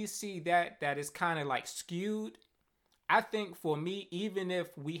when we see that is kind of like skewed, I think for me, even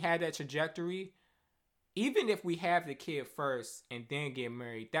if we had that trajectory, even if we have the kid first and then get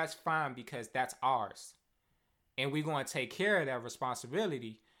married, that's fine because that's ours. And we're going to take care of that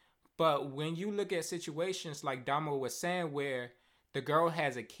responsibility. But when you look at situations like Damo was saying where the girl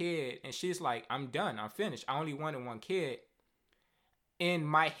has a kid and she's like, I'm done, I'm finished, I only wanted one kid. In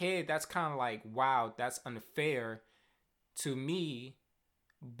my head, that's kind of like, wow, that's unfair to me.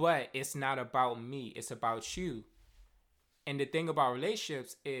 But it's not about me, it's about you. And the thing about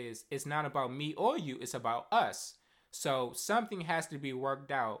relationships is it's not about me or you, it's about us. So something has to be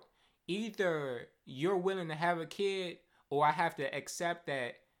worked out. Either you're willing to have a kid or I have to accept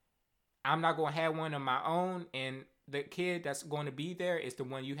that I'm not going to have one of my own, and the kid that's going to be there is the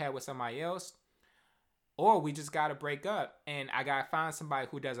one you had with somebody else, or we just got to break up, and I got to find somebody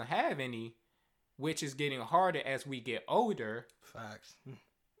who doesn't have any, which is getting harder as we get older. Facts.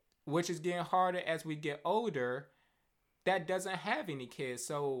 Which is getting harder as we get older, that doesn't have any kids.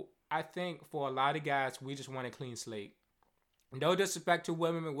 So I think for a lot of guys, we just want a clean slate. No disrespect to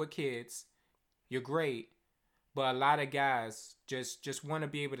women with kids. You're great. But a lot of guys just want to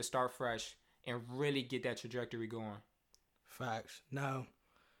be able to start fresh and really get that trajectory going. Facts. Now,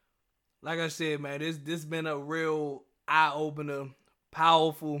 like I said, man, this been a real eye-opener,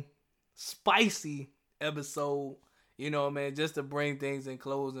 powerful, spicy episode. You know, man, just to bring things in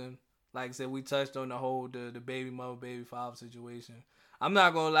closing. Like I said, we touched on the baby mother, baby father situation. I'm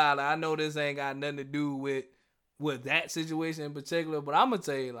not gonna lie, like, I know this ain't got nothing to do with that situation in particular, but I'm gonna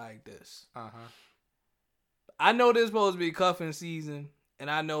tell you like this. I know this supposed to be cuffing season,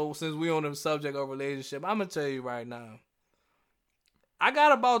 and I know since we on the subject of relationship, I'm gonna tell you right now. I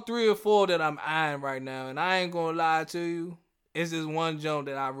got about 3 or 4 that I'm eyeing right now, and I ain't gonna lie to you. It's just one jump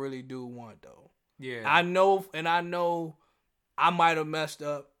that I really do want though. Yeah. I know I might have messed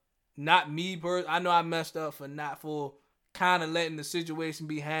up. Not me, I know I messed up for kind of letting the situation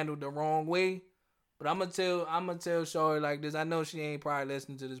be handled the wrong way. But I'm gonna tell Shorty like this. I know she ain't probably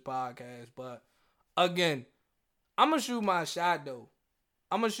listening to this podcast, but again, I'm gonna shoot my shot though.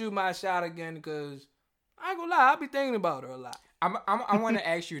 I'm gonna shoot my shot again because I ain't gonna lie, I be thinking about her a lot. I want to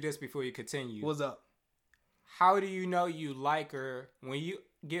ask you this before you continue. What's up? How do you know you like her when you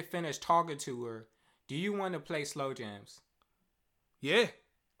get finished talking to her? Do you want to play slow jams? Yeah.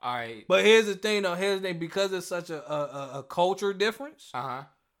 All right. But here's the thing though. Because it's such a culture difference.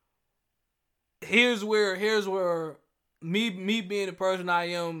 Here's where me being the person I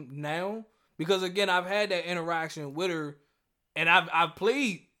am now, because again I've had that interaction with her, and I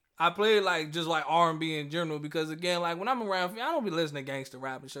played like just like R&B in general, because again like when I'm around, I don't be listening to gangster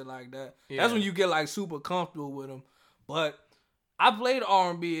rap and shit like that. Yeah. That's when you get like super comfortable with them. But I played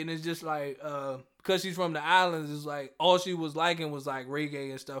R&B, and it's just like because she's from the islands, it's like all she was liking was like reggae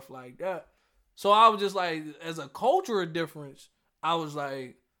and stuff like that. So I was just like, as a cultural difference, I was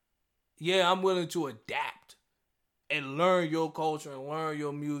like, yeah, I'm willing to adapt and learn your culture and learn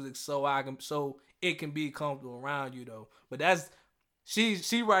your music so it can be comfortable around you though. But that's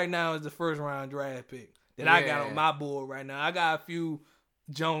she right now is the first round draft pick that I got on my board right now. I got a few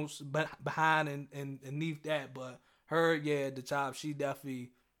jumps behind and beneath that, but her, at the top, she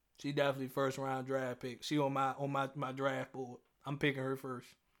definitely first round draft pick. She on my draft board. I'm picking her first.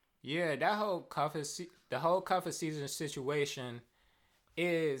 Yeah, the whole cuffing season situation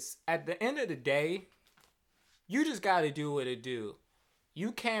is, at the end of the day, you just got to do what it do.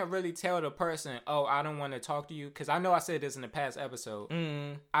 You can't really tell the person, oh, I don't want to talk to you, because I know I said this in the past episode.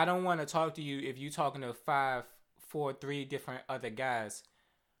 Mm-hmm. I don't want to talk to you if you talking to 5, 4, 3 different other guys.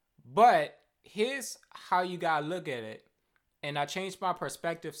 But here's how you got to look at it. And I changed my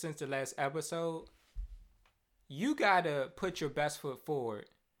perspective since the last episode. You got to put your best foot forward.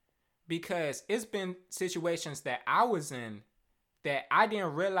 Because it's been situations that I was in that I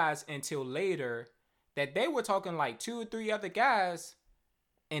didn't realize until later that they were talking like 2 or 3 other guys,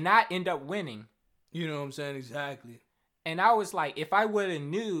 and I end up winning. You know what I'm saying? Exactly. And I was like, if I would have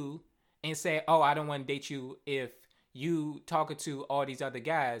knew and said, oh, I don't want to date you if you talking to all these other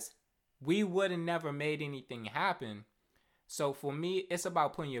guys, we would have never made anything happen. So for me, it's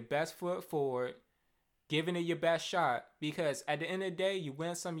about putting your best foot forward, giving it your best shot, because at the end of the day, you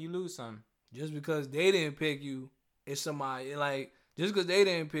win some, you lose some. Just because they didn't pick you, it's somebody like, just because they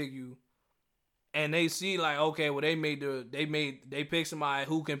didn't pick you, and they see like, okay, well they picked somebody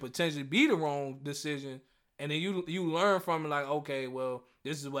who can potentially be the wrong decision, and then you learn from it like, okay, well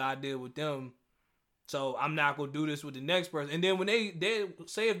this is what I did with them, so I'm not gonna do this with the next person. And then when they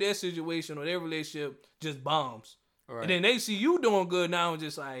say if their situation or their relationship just bombs, right, and then they see you doing good now and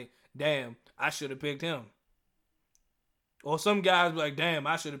just like, damn, I should have picked him. Or some guys be like, damn,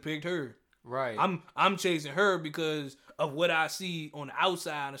 I should have picked her. Right. I'm chasing her because of what I see on the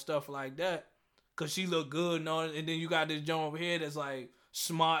outside and stuff like that. Cause she look good and all, and then you got this joint over here that's like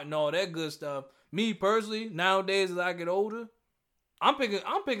smart and all that good stuff. Me personally, nowadays as I get older, I'm picking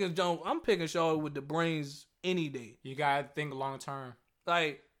Charlotte with the brains any day. You gotta think long term.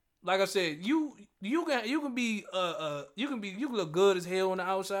 Like I said, you can look good as hell on the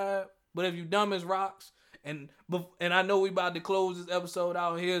outside, but if you dumb as rocks, and I know we about to close this episode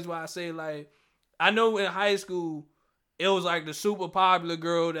out. Here's why I say, like, I know in high school it was like the super popular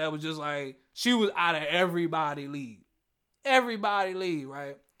girl that was just like, she was out of everybody league,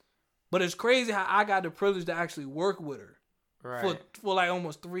 right? But it's crazy how I got the privilege to actually work with her. Right. for like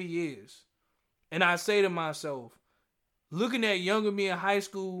almost 3 years. And I say to myself, looking at younger me in high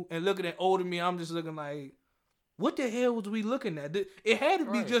school and looking at older me, I'm just looking like, what the hell was we looking at? It had to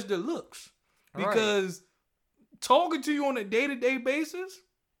be Right. just the looks. Right. Because talking to you on a day-to-day basis,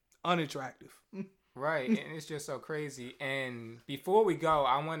 unattractive. Right. And it's just so crazy. And before we go,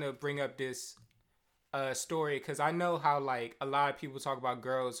 I want to bring up this story because I know how like a lot of people talk about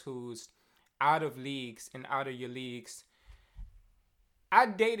girls who's out of leagues and out of your leagues. I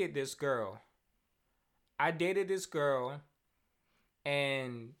dated this girl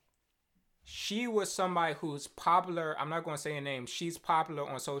and she was somebody who's popular. I'm not going to say her name. She's popular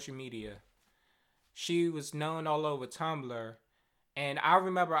on social media. She was known all over Tumblr. And I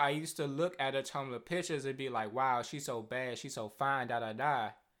remember I used to look at her Tumblr pictures and be like, wow, she's so bad. She's so fine, da-da-da.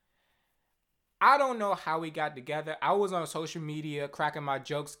 I don't know how we got together. I was on social media cracking my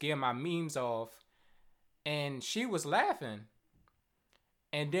jokes, getting my memes off. And she was laughing.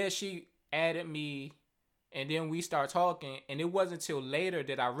 And then she added me. And then we start talking. And it wasn't until later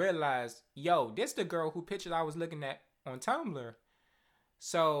that I realized, yo, this the girl who pictures I was looking at on Tumblr.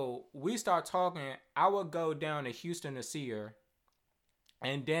 So we start talking. I would go down to Houston to see her.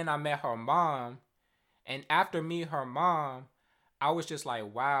 And then I met her mom. And after meeting her mom, I was just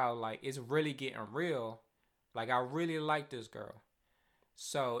like, wow, like it's really getting real. Like I really like this girl.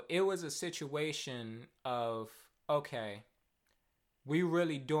 So it was a situation of, okay, we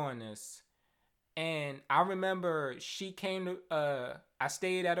really doing this. And I remember she came to, I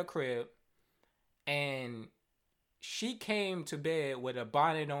stayed at her crib. And she came to bed with a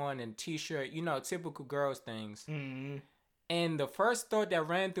bonnet on and t-shirt, you know, typical girls things. Mm-hmm. And the first thought that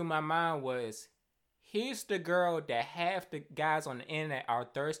ran through my mind was, here's the girl that half the guys on the internet are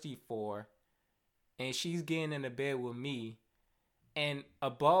thirsty for, and she's getting in the bed with me. And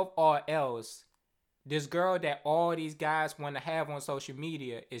above all else, this girl that all these guys want to have on social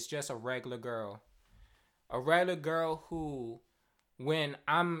media is just a regular girl. A regular girl who, when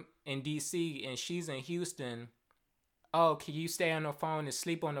I'm in DC and she's in Houston, oh, can you stay on the phone and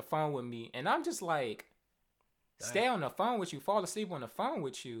sleep on the phone with me? And I'm just like, stay on the phone with you, fall asleep on the phone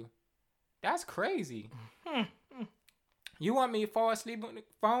with you. That's crazy. You want me to fall asleep on the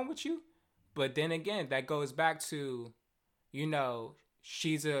phone with you? But then again, that goes back to, you know,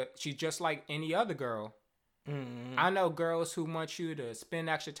 she's just like any other girl. Mm-hmm. I know girls who want you to spend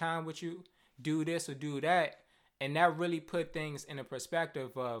extra time with you, do this or do that. And that really put things in a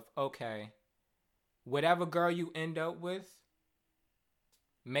perspective of, okay, whatever girl you end up with,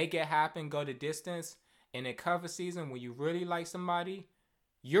 make it happen, go the distance. And in cover season, when you really like somebody,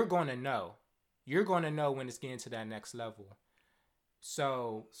 you're going to know. You're going to know when it's getting to that next level.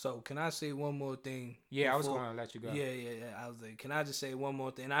 So can I say one more thing? Yeah, I was going to let you go. Yeah. I was like, can I just say one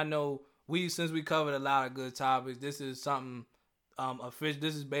more thing? I know since we covered a lot of good topics, this is something official.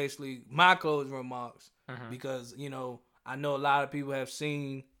 This is basically my closing remarks because, you know, I know a lot of people have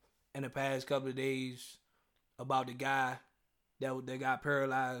seen in the past couple of days about the guy that got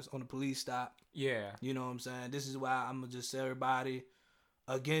paralyzed on the police stop. Yeah. You know what I'm saying? This is why I'm going to just tell everybody,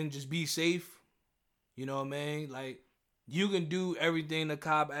 again, just be safe. You know what I mean? Like, you can do everything the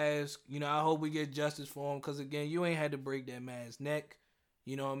cop asks. You know, I hope we get justice for him because, again, you ain't had to break that man's neck.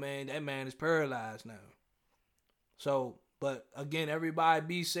 You know what I mean? That man is paralyzed now. So, but, again, everybody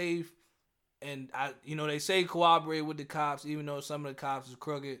be safe. And, they say cooperate with the cops, even though some of the cops is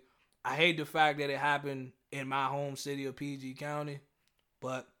crooked. I hate the fact that it happened in my home city of PG County.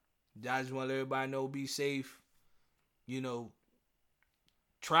 But I just want to let everybody know, be safe. You know,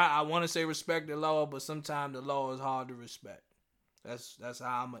 I want to say respect the law, but sometimes the law is hard to respect. That's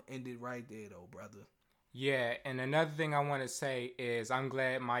how I'm going to end it right there, though, brother. Yeah, and another thing I want to say is I'm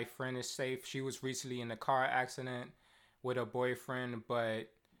glad my friend is safe. She was recently in a car accident with her boyfriend, but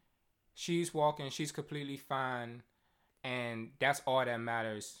she's walking. She's completely fine, and that's all that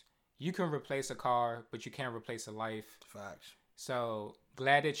matters. You can replace a car, but you can't replace a life. Facts. So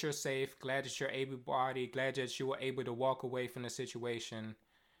glad that you're safe. Glad that you're able-bodied. Glad that you were able to walk away from the situation.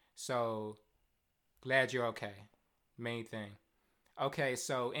 So glad you're okay. Main thing. Okay,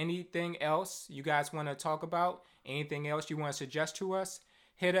 so anything else you guys want to talk about? Anything else you want to suggest to us?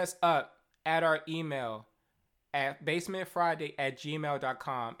 Hit us up at our email at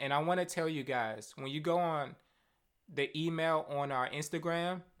basementfriday@gmail.com. And I want to tell you guys, when you go on the email on our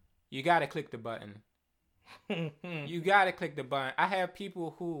Instagram, you got to click the button. You got to click the button. I have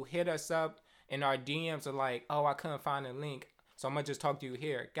people who hit us up in our DMs are like, oh, I couldn't find a link, so I'm going to just talk to you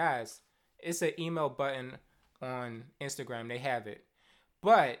here. Guys, it's an email button on Instagram. They have it.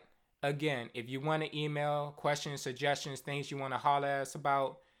 But, again, if you want to email questions, suggestions, things you want to holler at us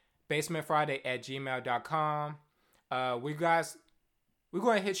about, basementfriday@gmail.com. we're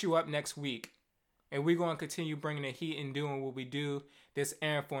going to hit you up next week. And we're going to continue bringing the heat and doing what we do. This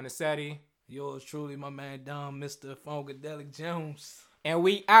Aaron Fornacetti. Yours truly, my man, Dom, Mr. Funkadelic Jones. And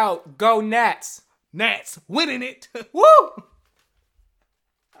we out. Go Nats. Nats winning it. Woo!